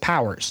has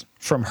powers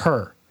from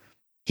her.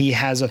 He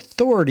has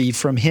authority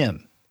from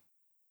him,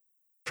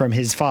 from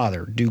his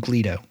father, Duke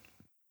Leto.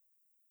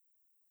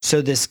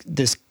 So this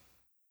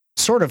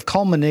sort of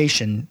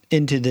culmination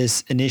into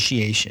this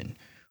initiation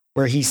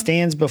where he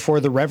stands before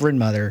the Reverend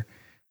Mother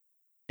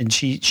and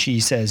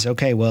she says,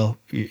 okay, well,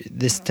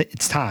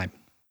 it's time.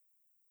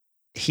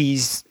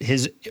 His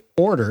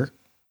order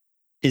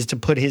is to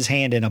put his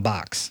hand in a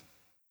box.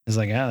 It's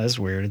like, oh, that's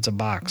weird. It's a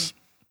box.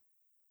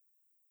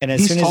 And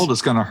he's told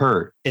it's going to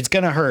hurt. It's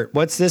going to hurt.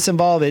 What's this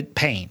involve?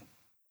 Pain.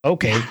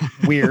 Okay,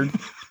 weird.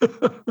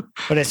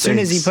 But as soon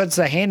as he puts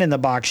the hand in the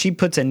box, she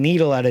puts a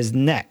needle at his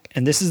neck.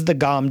 And this is the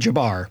Gom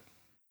Jabbar.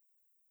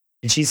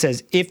 And she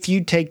says, if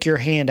you take your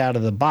hand out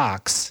of the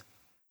box,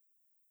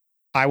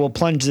 I will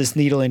plunge this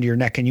needle into your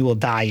neck and you will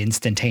die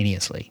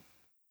instantaneously.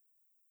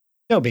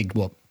 No big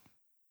whoop.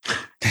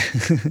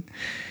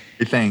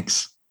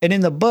 Thanks. And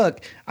in the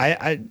book,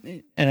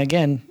 and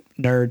again,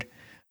 nerd,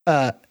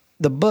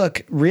 the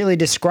book really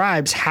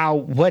describes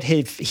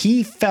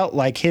he felt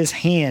like his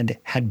hand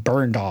had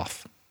burned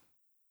off.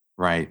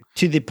 Right.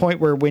 To the point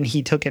where when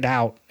he took it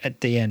out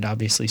at the end,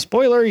 obviously,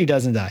 spoiler, he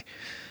doesn't die.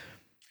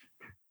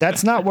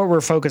 That's not what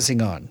we're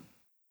focusing on.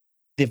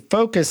 The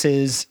focus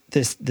is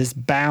this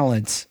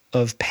balance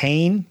of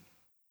pain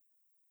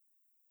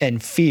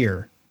and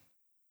fear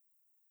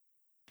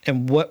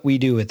and what we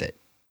do with it.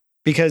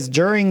 Because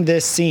during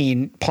this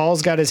scene,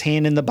 Paul's got his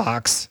hand in the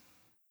box.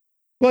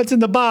 What's in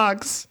the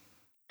box?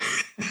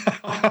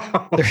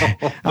 I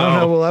don't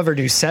know we'll ever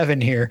do 7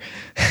 here.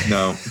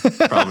 No,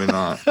 probably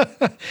not.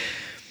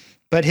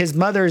 But his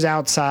mother's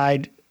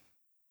outside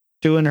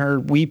doing her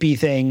weepy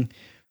thing,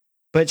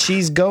 but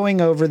she's going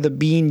over the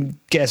Bene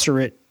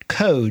Gesserit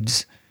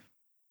codes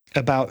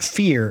about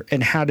fear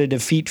and how to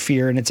defeat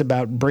fear. And it's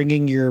about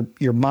bringing your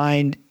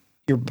mind,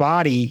 your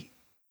body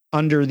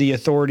under the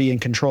authority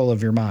and control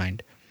of your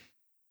mind.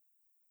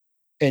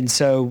 And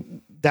so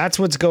that's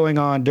what's going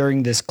on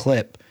during this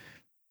clip,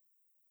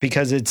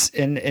 because it's,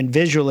 and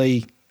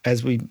visually,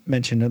 as we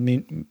mentioned a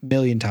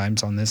million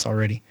times on this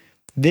already,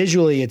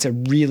 visually, it's a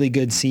really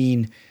good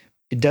scene.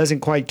 It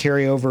doesn't quite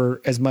carry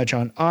over as much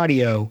on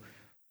audio,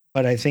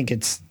 but I think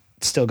it's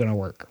still going to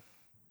work.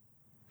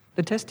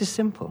 The test is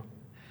simple.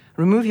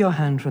 Remove your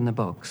hand from the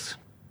box,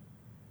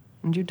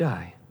 and you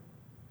die.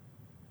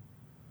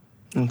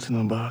 What's in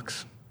the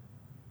box?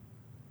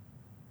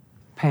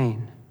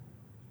 Pain.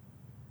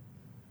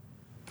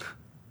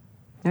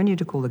 No need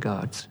to call the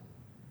guards.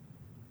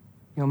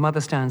 Your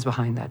mother stands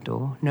behind that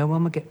door. No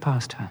one will get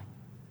past her.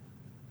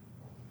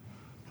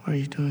 Why are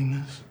you doing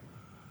this?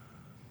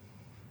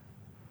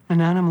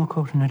 An animal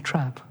caught in a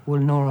trap will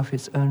gnaw off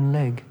its own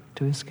leg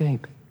to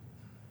escape.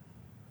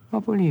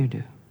 What will you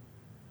do?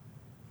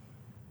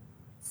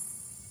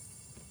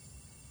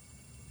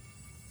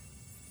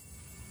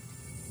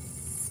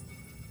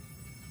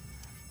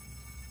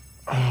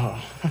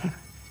 Oh.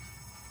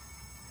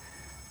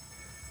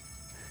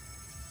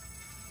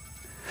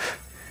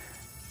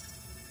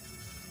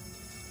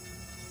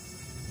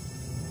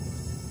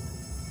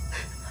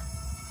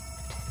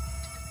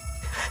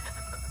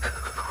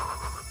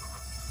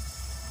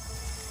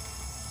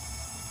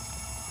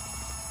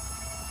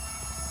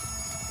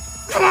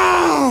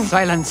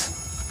 Silence.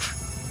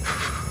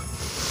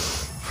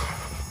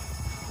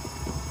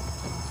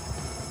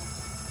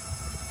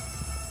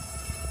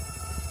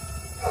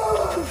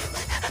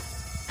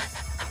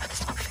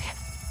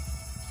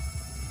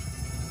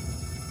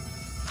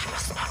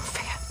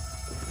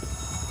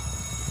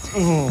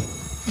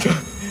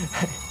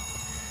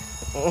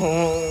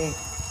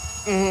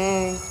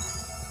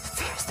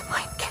 Fear is the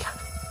mind killer.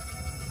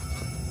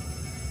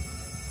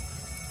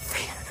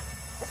 Fear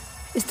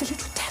is the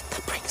little death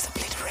that brings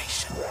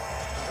obliteration.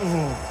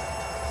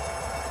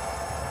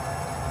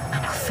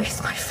 And I'll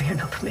face my fear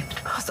and I'll permit it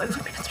to pass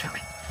over me and through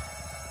me.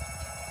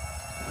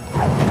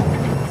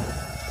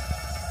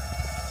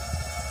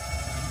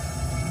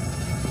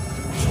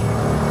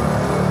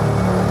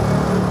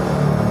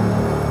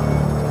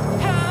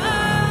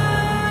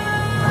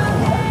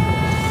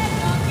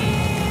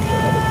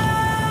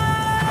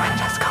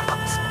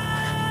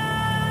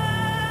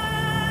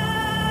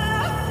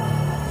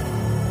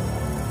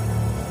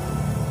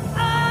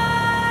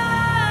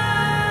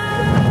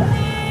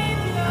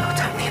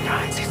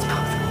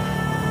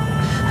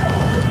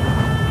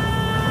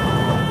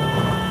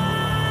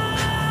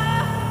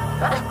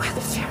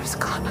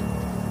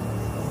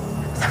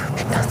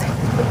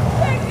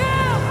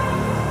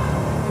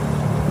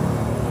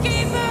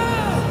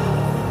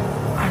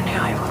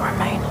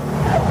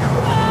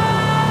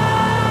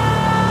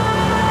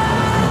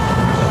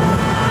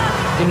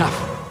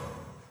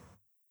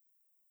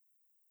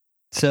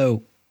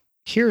 So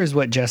here is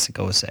what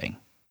Jessica was saying.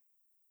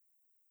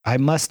 I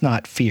must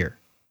not fear.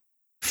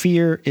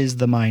 Fear is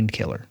the mind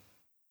killer.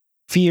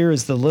 Fear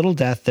is the little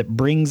death that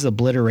brings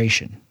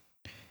obliteration.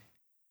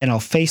 And I'll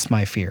face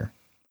my fear,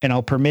 and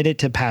I'll permit it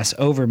to pass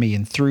over me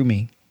and through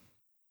me.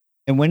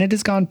 And when it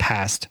has gone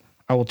past,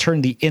 I will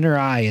turn the inner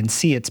eye and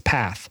see its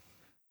path.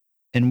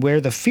 And where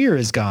the fear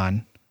is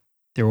gone,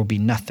 there will be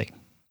nothing.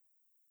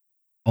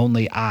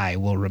 Only I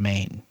will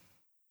remain.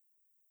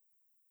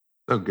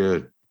 So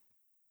good.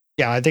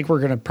 Yeah, I think we're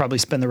going to probably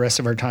spend the rest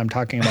of our time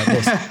talking about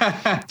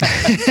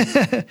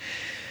this.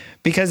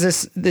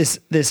 Because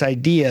this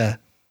idea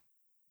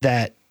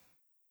that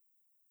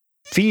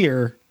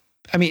fear,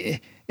 I mean,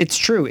 it's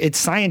true. It's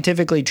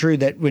scientifically true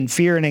that when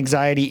fear and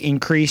anxiety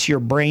increase, your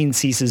brain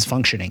ceases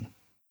functioning.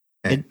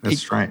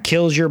 That's right.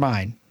 Kills your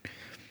mind.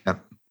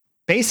 Yep.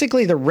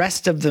 Basically, the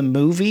rest of the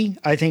movie,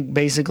 I think,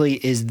 basically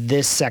is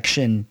this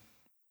section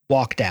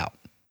walked out.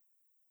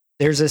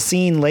 There's a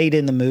scene late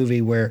in the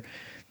movie where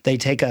they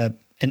take an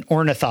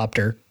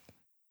ornithopter,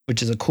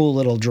 which is a cool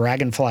little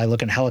dragonfly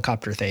looking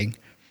helicopter thing,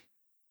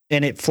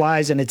 and it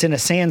flies and it's in a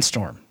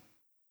sandstorm.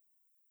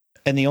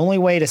 And the only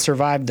way to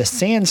survive the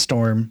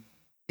sandstorm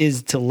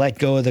is to let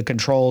go of the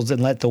controls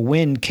and let the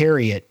wind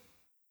carry it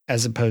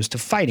as opposed to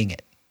fighting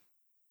it.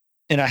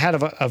 And I had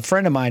a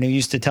friend of mine who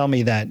used to tell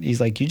me that. He's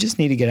like, you just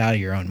need to get out of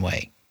your own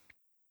way.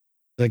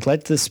 Like,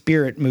 let the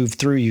Spirit move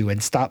through you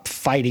and stop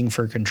fighting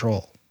for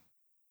control.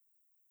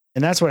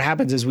 And that's what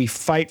happens is we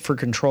fight for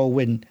control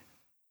when,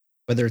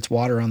 whether it's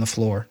water on the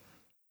floor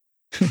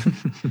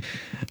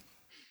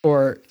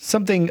or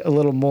something a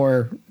little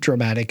more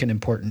dramatic and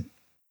important.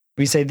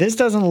 We say, this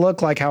doesn't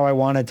look like how I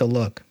want it to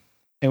look.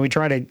 And we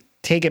try to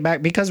take it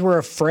back because we're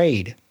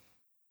afraid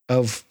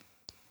of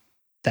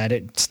that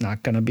it's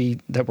not going to be,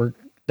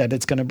 that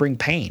it's going to bring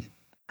pain,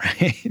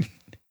 right?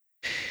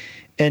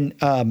 And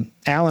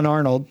Alan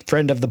Arnold,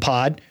 friend of the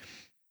pod,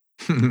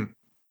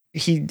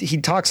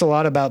 he talks a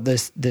lot about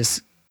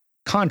this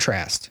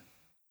contrast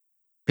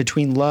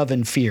between love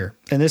and fear.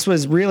 And this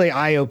was really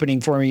eye-opening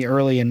for me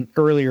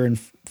earlier in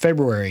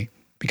February,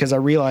 because I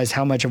realized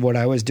how much of what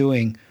I was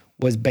doing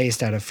was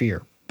based out of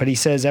fear. But he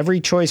says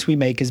every choice we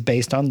make is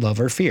based on love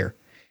or fear.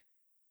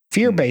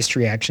 Fear-based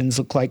reactions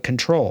look like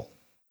control,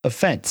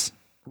 offense,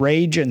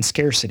 rage, and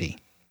scarcity.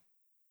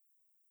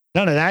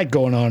 None of that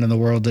going on in the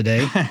world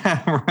today.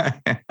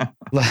 Right.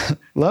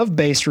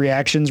 Love-based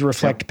reactions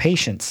reflect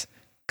patience,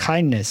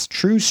 kindness,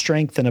 true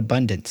strength, and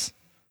abundance.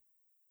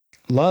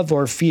 Love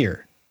or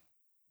fear,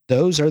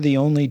 those are the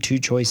only two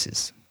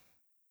choices.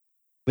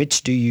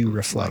 Which do you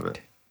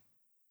reflect?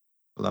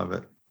 Love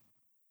it.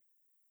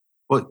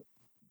 Well,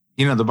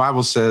 the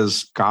Bible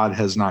says God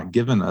has not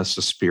given us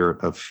a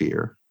spirit of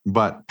fear,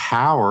 but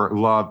power,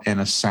 love,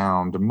 and a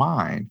sound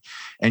mind.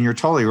 And you're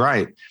totally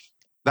right.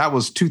 That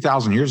was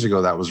 2,000 years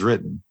ago that was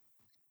written.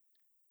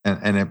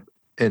 And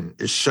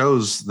it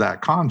shows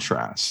that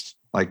contrast.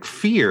 Like,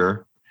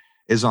 fear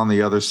is on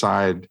the other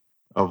side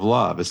of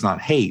love. It's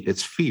not hate,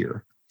 it's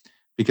fear.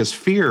 Because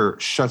fear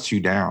shuts you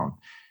down.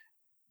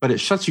 But it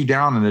shuts you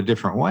down in a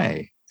different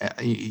way.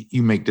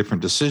 You make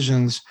different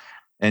decisions,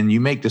 and you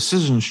make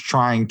decisions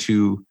trying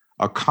to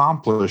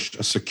accomplish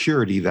a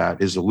security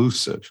that is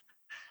elusive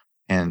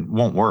and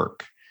won't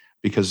work,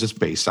 because it's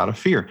based out of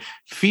fear.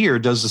 Fear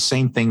does the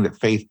same thing that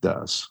faith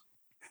does.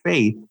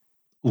 Faith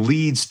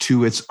leads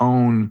to its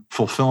own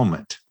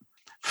fulfillment.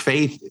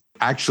 Faith,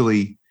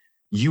 actually,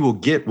 you will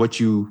get what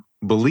you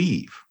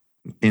believe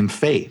in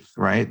faith,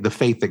 right? The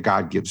faith that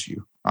God gives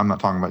you. I'm not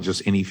talking about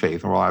just any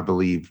faith. Well, I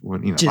believe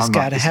when, just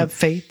got to have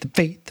faith.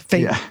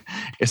 Yeah.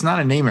 It's not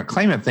a name it,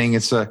 claim it thing.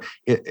 It's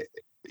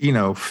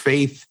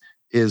faith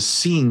is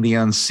seeing the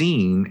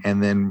unseen,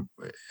 and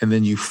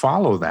then you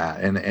follow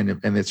that,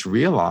 and it's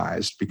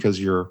realized because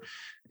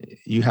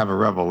you have a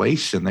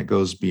revelation that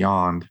goes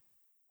beyond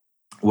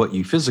what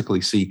you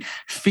physically see.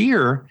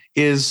 Fear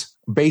is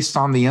based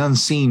on the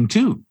unseen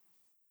too.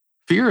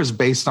 Fear is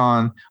based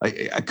on,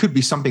 it could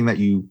be something that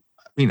you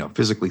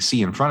physically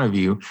see in front of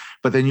you,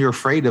 but then you're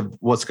afraid of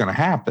what's going to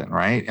happen,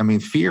 right? I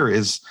mean, fear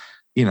is,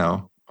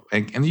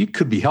 and you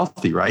could be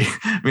healthy, right?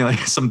 I mean, like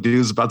some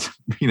dude's about to,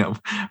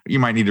 you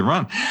might need to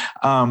run.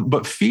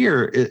 But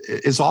fear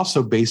is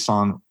also based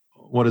on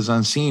what is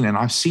unseen. And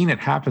I've seen it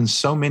happen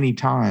so many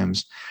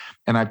times.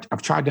 And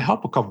I've tried to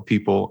help a couple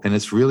people, and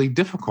it's really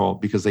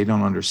difficult because they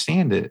don't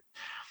understand it.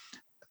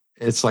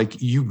 It's like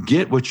you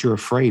get what you're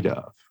afraid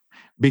of,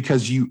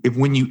 because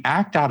when you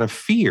act out of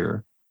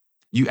fear,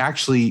 you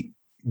actually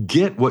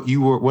get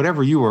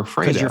whatever you were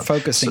afraid of. Because you're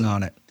focusing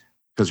on it.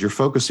 Because you're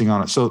focusing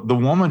on it. So the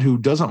woman who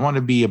doesn't want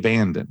to be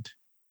abandoned,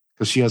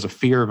 because she has a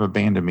fear of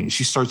abandonment,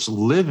 she starts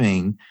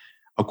living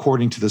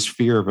according to this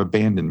fear of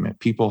abandonment.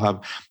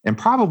 And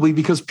probably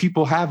because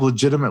people have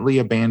legitimately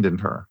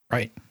abandoned her.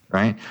 Right.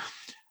 Right.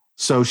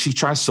 So she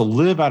tries to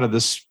live out of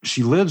this.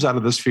 She lives out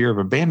of this fear of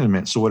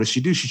abandonment. So what does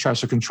she do? She tries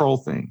to control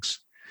things.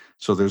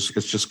 So it's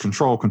just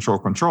control.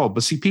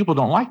 But see, people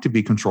don't like to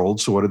be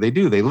controlled. So what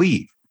do? They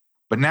leave.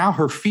 But now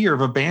her fear of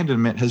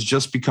abandonment has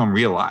just become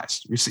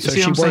realized. So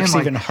she works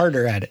even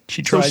harder at it.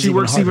 She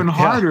works even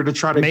harder to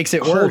try to makes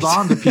it hold worse.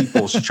 on to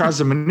people. She tries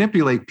to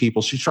manipulate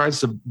people. She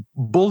tries to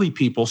bully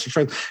people. She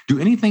tries to do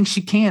anything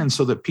she can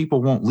so that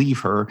people won't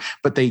leave her.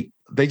 But that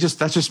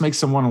just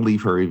makes them want to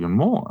leave her even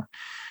more.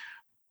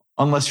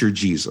 Unless you're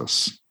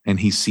Jesus and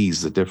he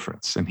sees the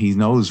difference and he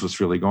knows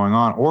what's really going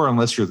on. Or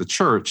unless you're the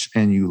church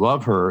and you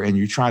love her and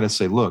you try to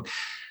say, look,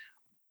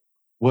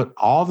 what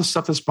all the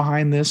stuff that's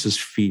behind this is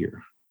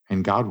fear.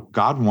 And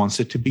God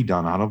wants it to be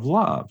done out of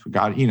love.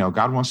 God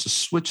wants to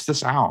switch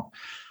this out.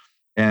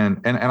 And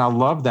I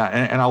love that.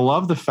 And I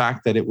love the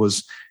fact that it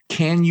was,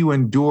 can you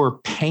endure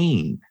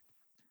pain?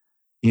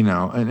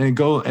 And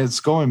it's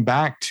going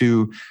back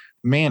to,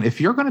 man, if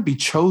you're going to be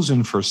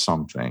chosen for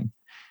something,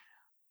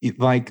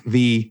 like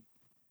the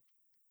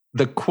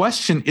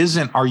question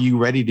isn't, are you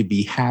ready to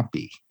be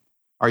happy?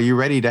 Are you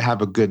ready to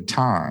have a good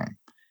time?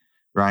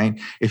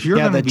 Right? If you're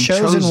going to be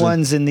chosen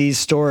ones in these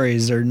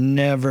stories are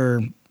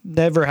never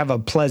have a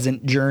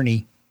pleasant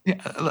journey.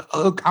 Yeah,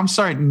 look, I'm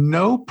sorry.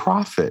 No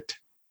prophet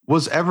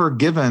was ever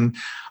given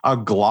a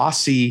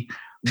glossy,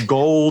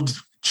 gold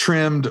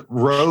trimmed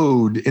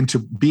road into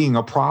being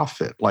a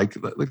prophet. Like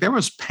there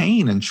was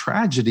pain and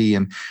tragedy.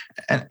 And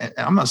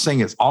I'm not saying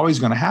it's always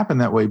going to happen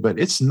that way, but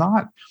it's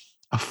not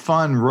a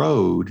fun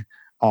road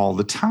all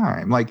the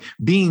time, like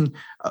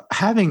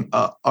having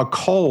a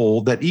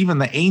coal that even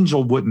the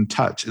angel wouldn't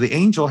touch. The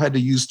angel had to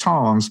use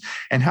tongs,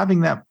 and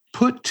having that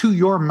put to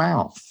your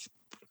mouth.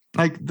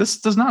 Like, this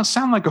does not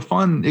sound like a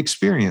fun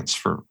experience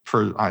for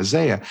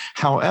Isaiah.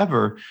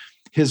 However,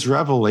 his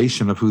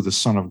revelation of who the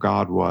Son of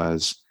God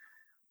was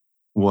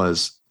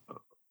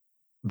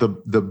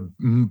the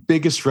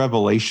biggest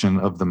revelation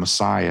of the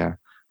Messiah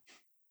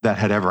that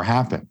had ever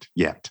happened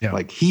yet. Yeah.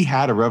 Like, he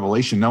had a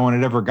revelation no one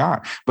had ever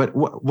got. But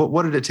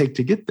what did it take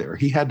to get there?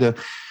 He had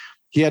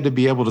to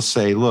be able to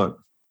say, look,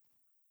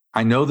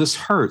 I know this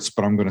hurts,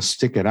 but I'm going to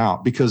stick it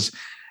out, because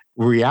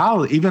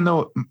reality, even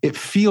though it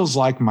feels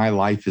like my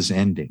life is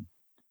ending,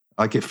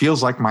 like it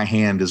feels like my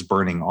hand is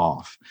burning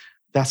off,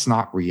 that's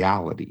not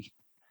reality.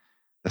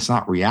 That's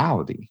not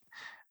reality.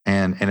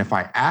 And if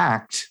I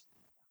act,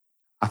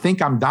 I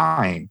think I'm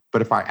dying,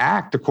 but if I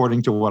act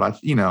according to what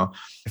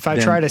if I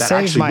try to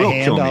save my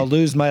hand, I'll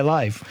lose my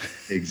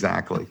life.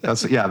 Exactly.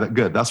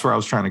 Good. That's where I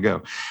was trying to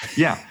go.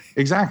 Yeah,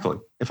 exactly.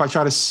 If I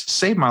try to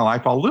save my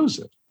life, I'll lose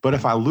it. But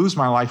if I lose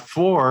my life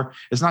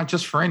it's not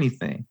just for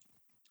anything,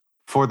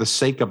 for the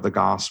sake of the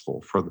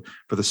gospel, for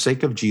the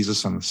sake of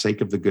Jesus and the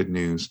sake of the good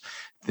news,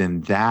 then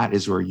that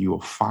is where you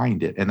will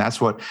find it. And that's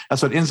what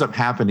ends up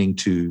happening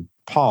to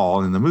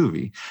Paul in the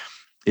movie,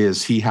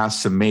 is he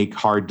has to make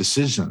hard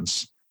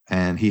decisions,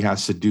 and he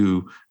has to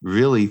do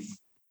really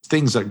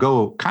things that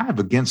go kind of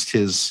against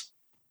his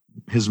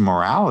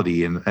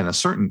morality and to a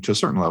certain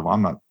level.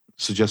 I'm not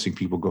suggesting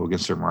people go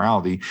against their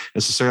morality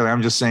necessarily.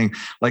 I'm just saying,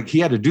 like, he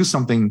had to do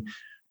something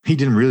he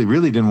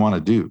really didn't want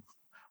to do.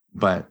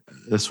 But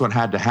that's what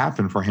had to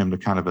happen for him to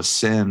kind of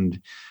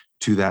ascend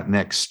to that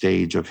next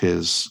stage of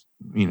his,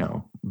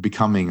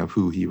 becoming of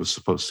who he was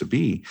supposed to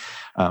be,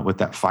 with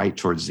that fight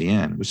towards the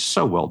end. It was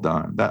so well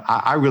done. That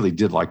I really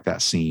did like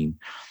that scene,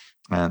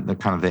 and the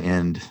kind of the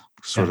end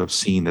sort of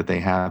scene that they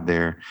had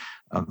there,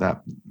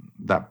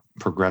 that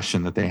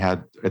progression that they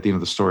had at the end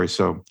of the story.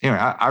 So anyway,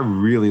 I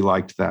really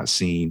liked that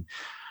scene.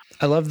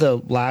 I love the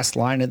last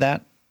line of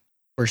that,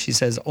 where she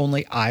says,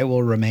 "Only I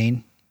will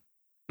remain."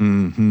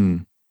 Mm-hmm.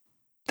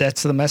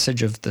 That's the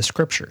message of the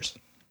scriptures.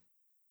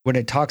 When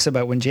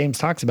James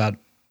talks about,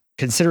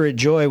 consider it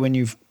joy when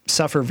you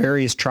suffer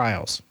various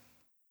trials.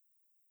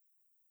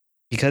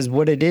 Because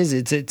what it is,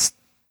 it's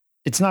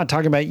not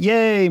talking about,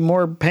 yay,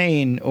 more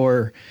pain,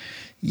 or,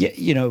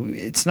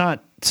 it's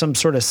not some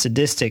sort of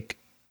sadistic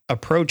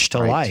approach to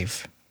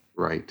life.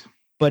 Right.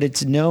 But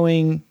it's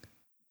knowing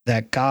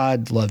that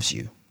God loves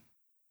you.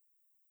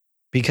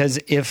 Because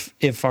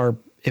if our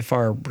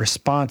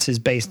response is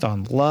based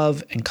on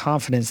love and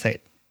confidence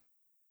that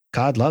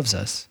God loves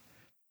us,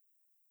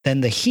 then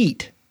the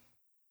heat,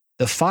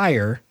 the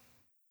fire,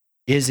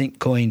 isn't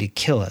going to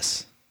kill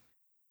us,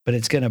 but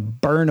it's going to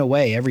burn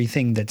away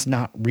everything that's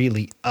not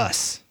really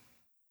us.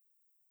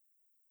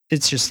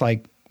 It's just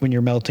like when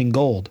you're melting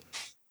gold.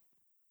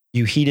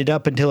 You heat it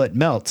up until it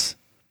melts,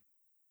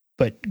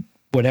 but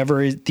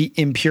whatever is the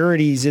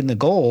impurities in the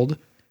gold,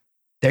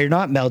 they're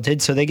not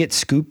melted, so they get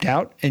scooped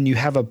out, and you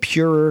have a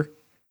pure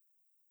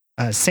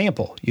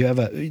sample. You have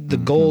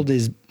the gold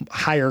is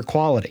higher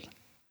quality.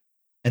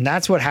 And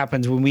that's what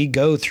happens when we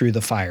go through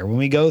the fire, when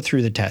we go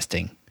through the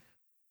testing.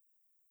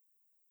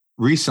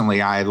 Recently,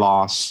 I've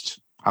lost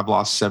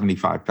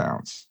 75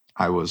 pounds.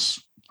 I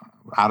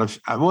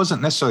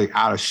wasn't necessarily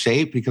out of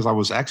shape because I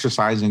was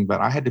exercising, but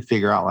I had to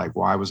figure out, like,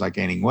 why was I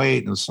gaining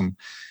weight, and some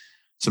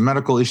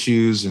medical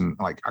issues, and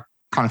like, I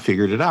kind of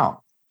figured it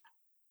out.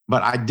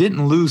 But I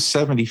didn't lose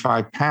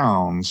 75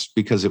 pounds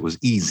because it was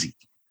easy.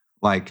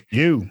 Like,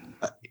 even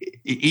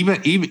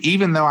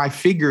though I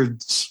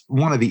figured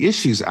one of the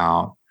issues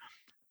out,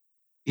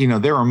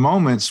 there were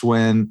moments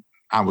when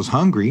I was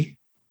hungry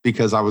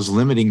because I was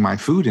limiting my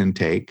food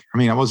intake. I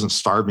mean, I wasn't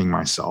starving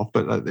myself,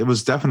 but it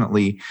was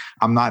definitely,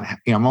 I'm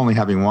only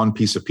having one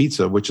piece of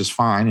pizza, which is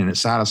fine. And it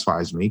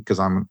satisfies me because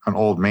I'm an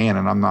old man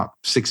and I'm not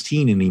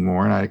 16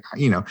 anymore. And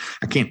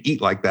I can't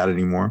eat like that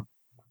anymore.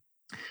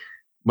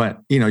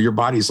 But, your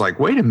body's like,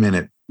 wait a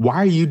minute, why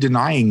are you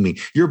denying me?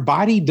 Your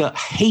body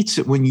hates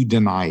it when you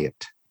deny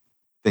it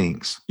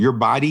things. Your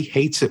body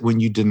hates it when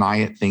you deny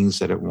it things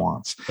that it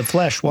wants. The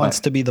flesh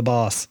wants to be the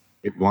boss.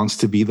 It wants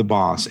to be the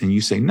boss. And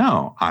you say,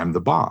 no, I'm the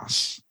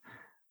boss.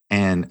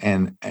 And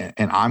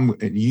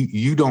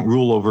you don't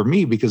rule over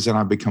me, because then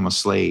I become a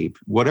slave.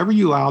 Whatever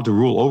you allow to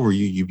rule over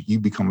you, you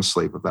become a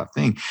slave of that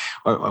thing.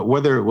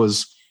 Whether it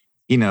was,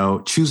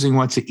 choosing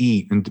what to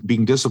eat and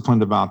being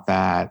disciplined about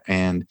that,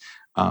 and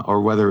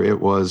or whether it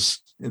was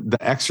the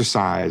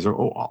exercise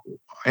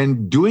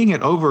and doing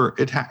it over,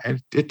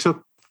 it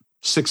took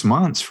 6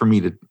 months for me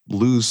to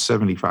lose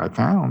 75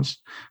 pounds,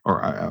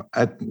 or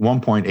at one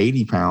point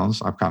 80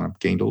 pounds. I've kind of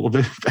gained a little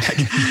bit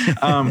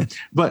back.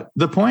 But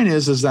the point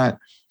is that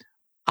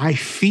I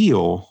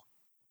feel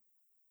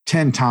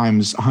 10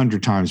 times,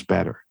 100 times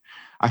better.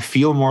 I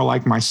feel more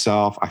like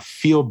myself. I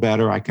feel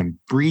better. I can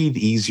breathe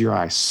easier.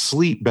 I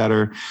sleep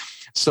better.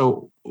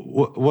 So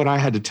what I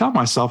had to tell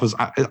myself is,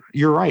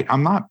 you're right.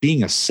 I'm not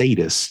being a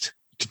sadist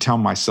to tell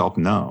myself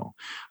no.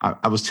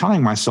 I was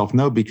telling myself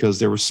no because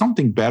there was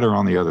something better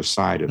on the other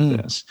side of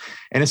this.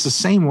 And it's the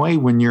same way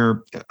when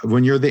you're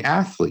the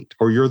athlete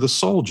or you're the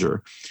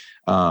soldier.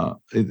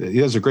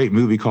 There's a great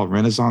movie called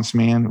Renaissance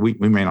Man. We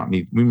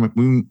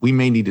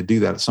may need to do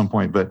that at some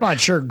point, but I'm not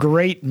sure.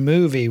 Great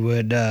movie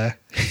would.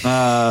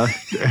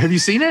 Have you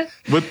seen it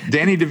with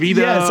Danny DeVito?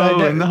 Yes, I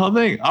know. And the whole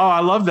thing? Oh, I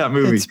love that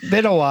movie. It's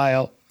been a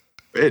while.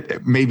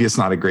 Maybe it's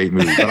not a great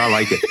movie, but I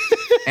like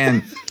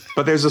it.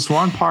 But there's this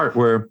one part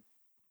where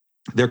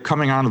they're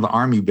coming out of the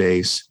army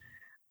base,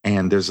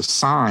 and there's a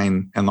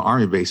sign in the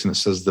army base, and it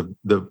says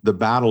the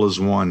battle is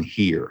won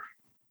here.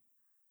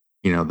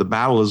 You know, the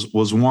battle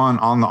was won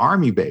on the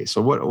army base.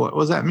 So what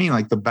does that mean?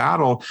 Like the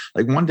battle,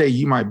 like one day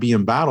you might be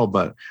in battle,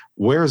 but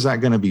where is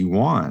that going to be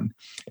won?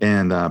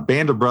 And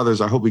Band of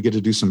Brothers, I hope we get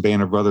to do some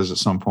Band of Brothers at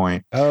some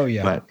point. Oh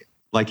yeah. But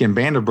like in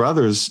Band of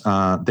Brothers,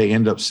 they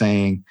end up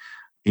saying,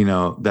 you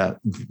know,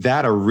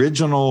 that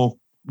original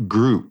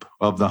group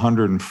of the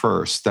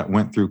 101st that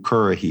went through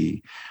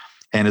Currahee,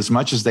 and as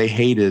much as they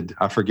hated,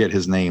 I forget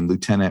his name,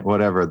 Lieutenant,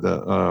 whatever,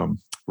 the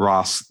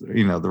Ross,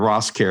 you know, the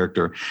Ross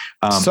character,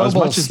 as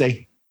much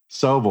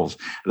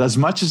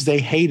as they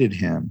hated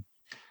him,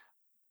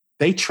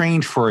 they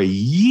trained for a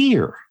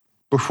year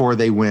before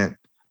they went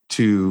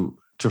to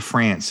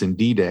France in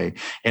D-Day,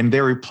 and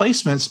their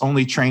replacements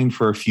only trained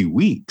for a few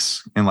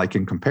weeks. And like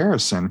in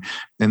comparison,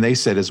 and they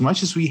said, as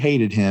much as we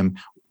hated him,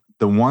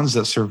 the ones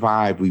that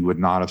survived, we would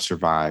not have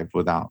survived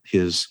without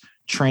his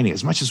training.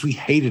 As much as we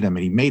hated him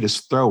and he made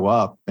us throw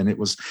up, and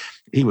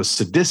he was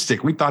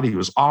sadistic. We thought he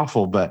was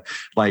awful, but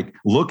like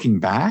looking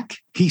back,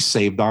 he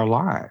saved our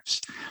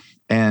lives.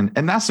 And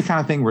that's the kind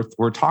of thing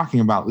we're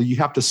talking about. You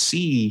have to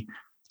see,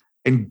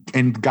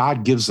 and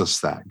God gives us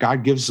that.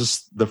 God gives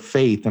us the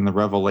faith and the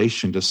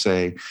revelation to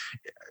say,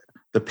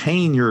 the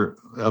pain you're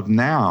of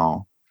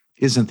now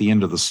isn't the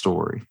end of the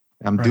story.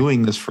 I'm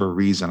doing this for a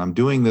reason. I'm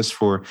doing this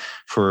for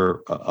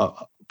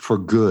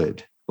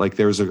good. Like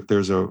there's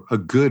a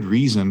good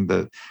reason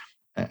that,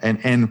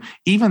 and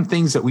even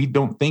things that we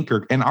don't think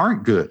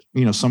aren't good.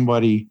 You know,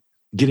 somebody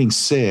getting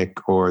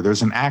sick, or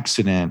there's an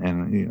accident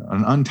and, you know,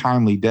 an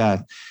untimely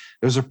death.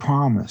 There's a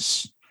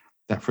promise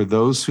that for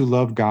those who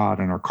love God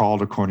and are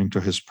called according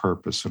to his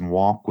purpose and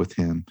walk with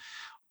him,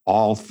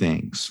 all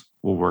things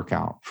will work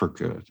out for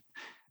good.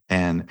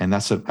 And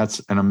that's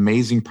an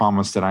amazing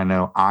promise that I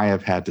know I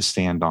have had to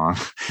stand on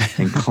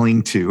and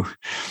cling to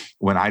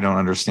when I don't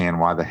understand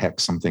why the heck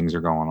some things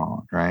are going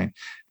on, right?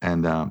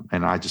 And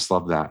I just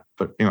love that.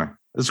 But anyway,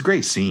 it's a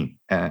great scene,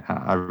 and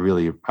I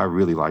really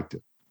liked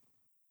it.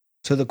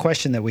 So the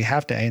question that we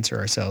have to answer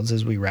ourselves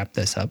as we wrap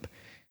this up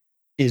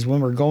is,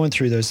 when we're going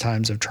through those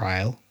times of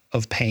trial,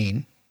 of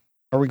pain,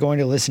 are we going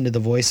to listen to the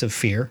voice of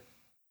fear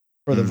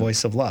or the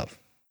voice of love?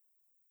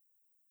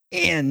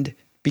 And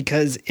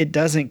because it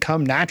doesn't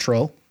come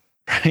natural,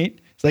 right?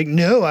 It's like,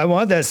 no, I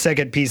want that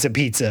second piece of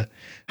pizza.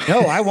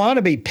 No, I want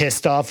to be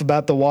pissed off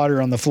about the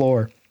water on the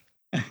floor.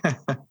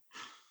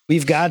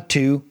 We've got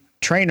to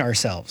train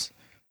ourselves.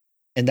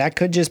 And that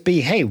could just be,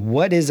 hey,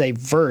 what is a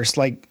verse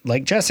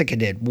like Jessica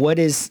did? What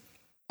is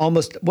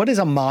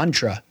a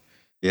mantra?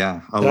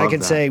 Yeah. I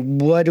can say,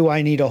 what do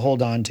I need to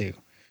hold on to?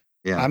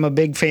 Yeah. I'm a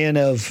big fan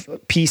of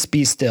peace,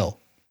 be still.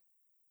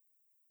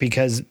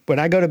 Because when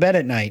I go to bed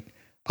at night,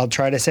 I'll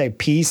try to say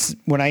peace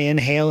when I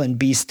inhale and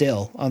be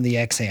still on the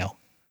exhale.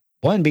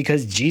 One,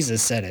 because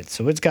Jesus said it,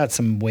 so it's got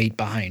some weight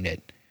behind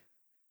it.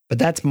 But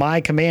that's my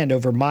command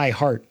over my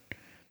heart.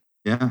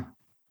 Yeah.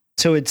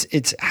 So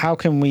it's how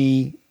can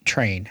we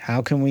train?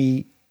 How can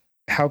we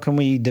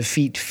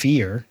defeat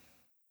fear?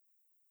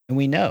 And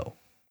we know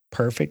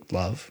perfect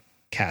love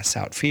casts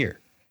out fear.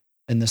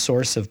 And the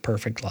source of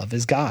perfect love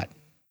is God.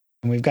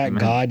 And we've got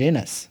Amen. God in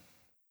us.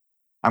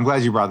 I'm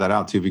glad you brought that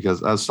out too, because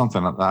that's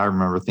something that I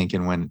remember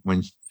thinking when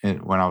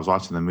I was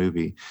watching the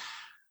movie.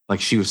 Like,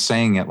 she was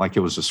saying it like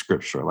it was a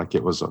scripture, like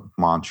it was a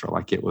mantra,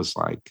 like it was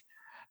like,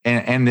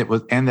 and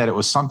that it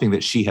was something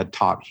that she had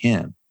taught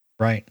him.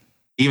 Right.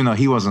 Even though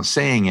he wasn't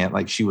saying it,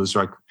 like she was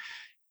like,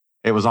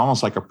 it was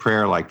almost like a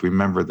prayer, like,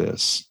 remember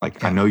this.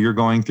 Like, I know you're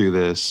going through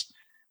this.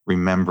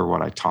 Remember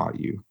what I taught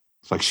you.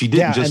 It's like she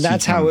didn't just. And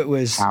that's how it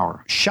was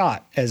power.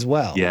 Shot as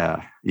well.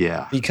 Yeah.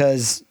 Yeah.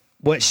 Because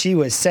what she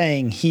was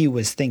saying, he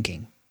was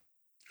thinking.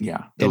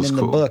 Yeah. And in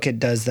the book, it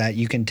does that.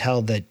 You can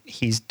tell that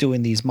he's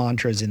doing these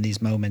mantras in these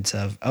moments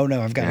of, oh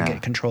no, I've got to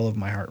get control of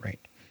my heart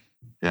rate.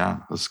 Yeah.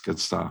 That's good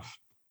stuff.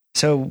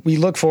 So we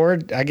look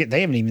forward.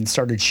 They haven't even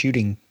started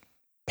shooting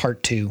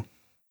part 2.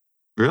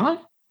 Really?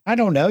 I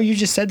don't know. You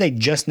just said they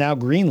just now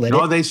greenlit it.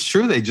 No, that's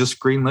true. They just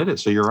greenlit it.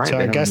 So you're right. So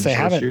I guess they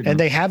haven't, and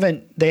they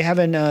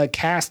haven't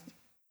cast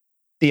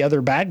the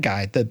other bad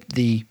guy,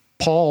 the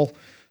Paul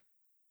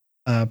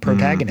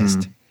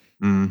protagonist,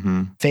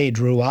 Fade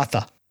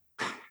Ruatha.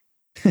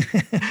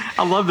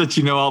 I love that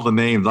you know all the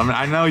names. I mean,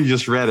 I know you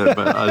just read it,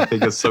 but I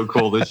think it's so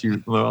cool that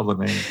you know all the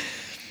names.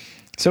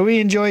 So we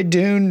enjoyed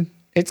Dune.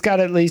 It's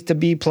got at least a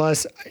B+.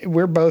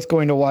 We're both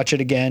going to watch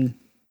it again.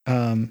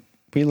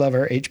 We love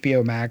our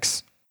HBO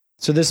Max.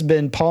 So this has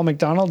been Paul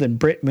McDonald and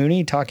Britt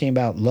Mooney talking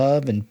about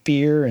love and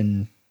fear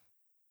and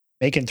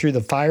Making Through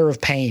the Fire of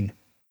Pain.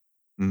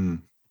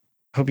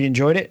 Hope you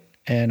enjoyed it,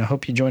 and I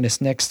hope you join us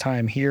next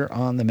time here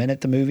on the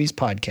Minute the Movies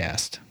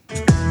podcast.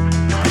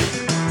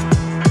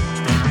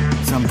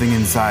 Something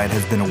inside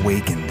has been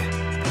awakened.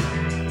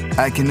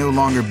 I can no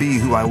longer be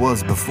who I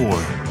was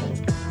before.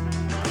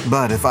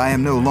 But if I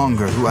am no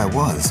longer who I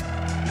was,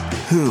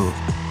 who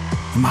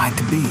am I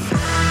to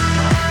be?